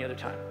more than any other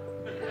time.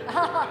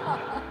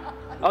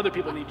 Other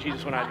people need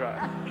Jesus when I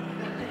drive.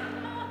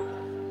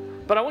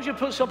 But I want you to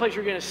put it someplace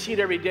you're going to see it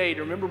every day to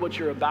remember what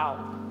you're about.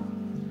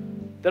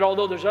 That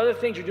although there's other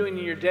things you're doing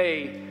in your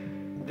day,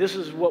 this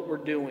is what we're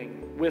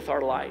doing with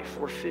our life.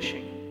 We're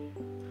fishing.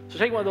 So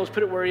take one of those,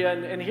 put it where you,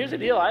 and here's the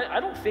deal. I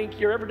don't think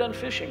you're ever done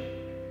fishing.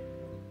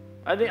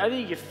 I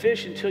think you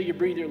fish until you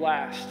breathe your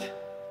last,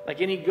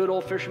 like any good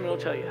old fisherman will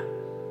tell you.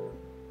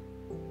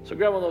 So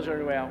grab one of those on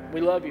your way out.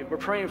 We love you. We're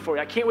praying for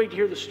you. I can't wait to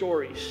hear the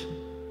stories.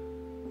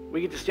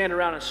 We get to stand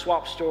around and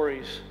swap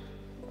stories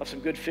of some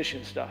good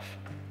fishing stuff.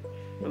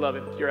 We love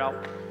it. You're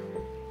out.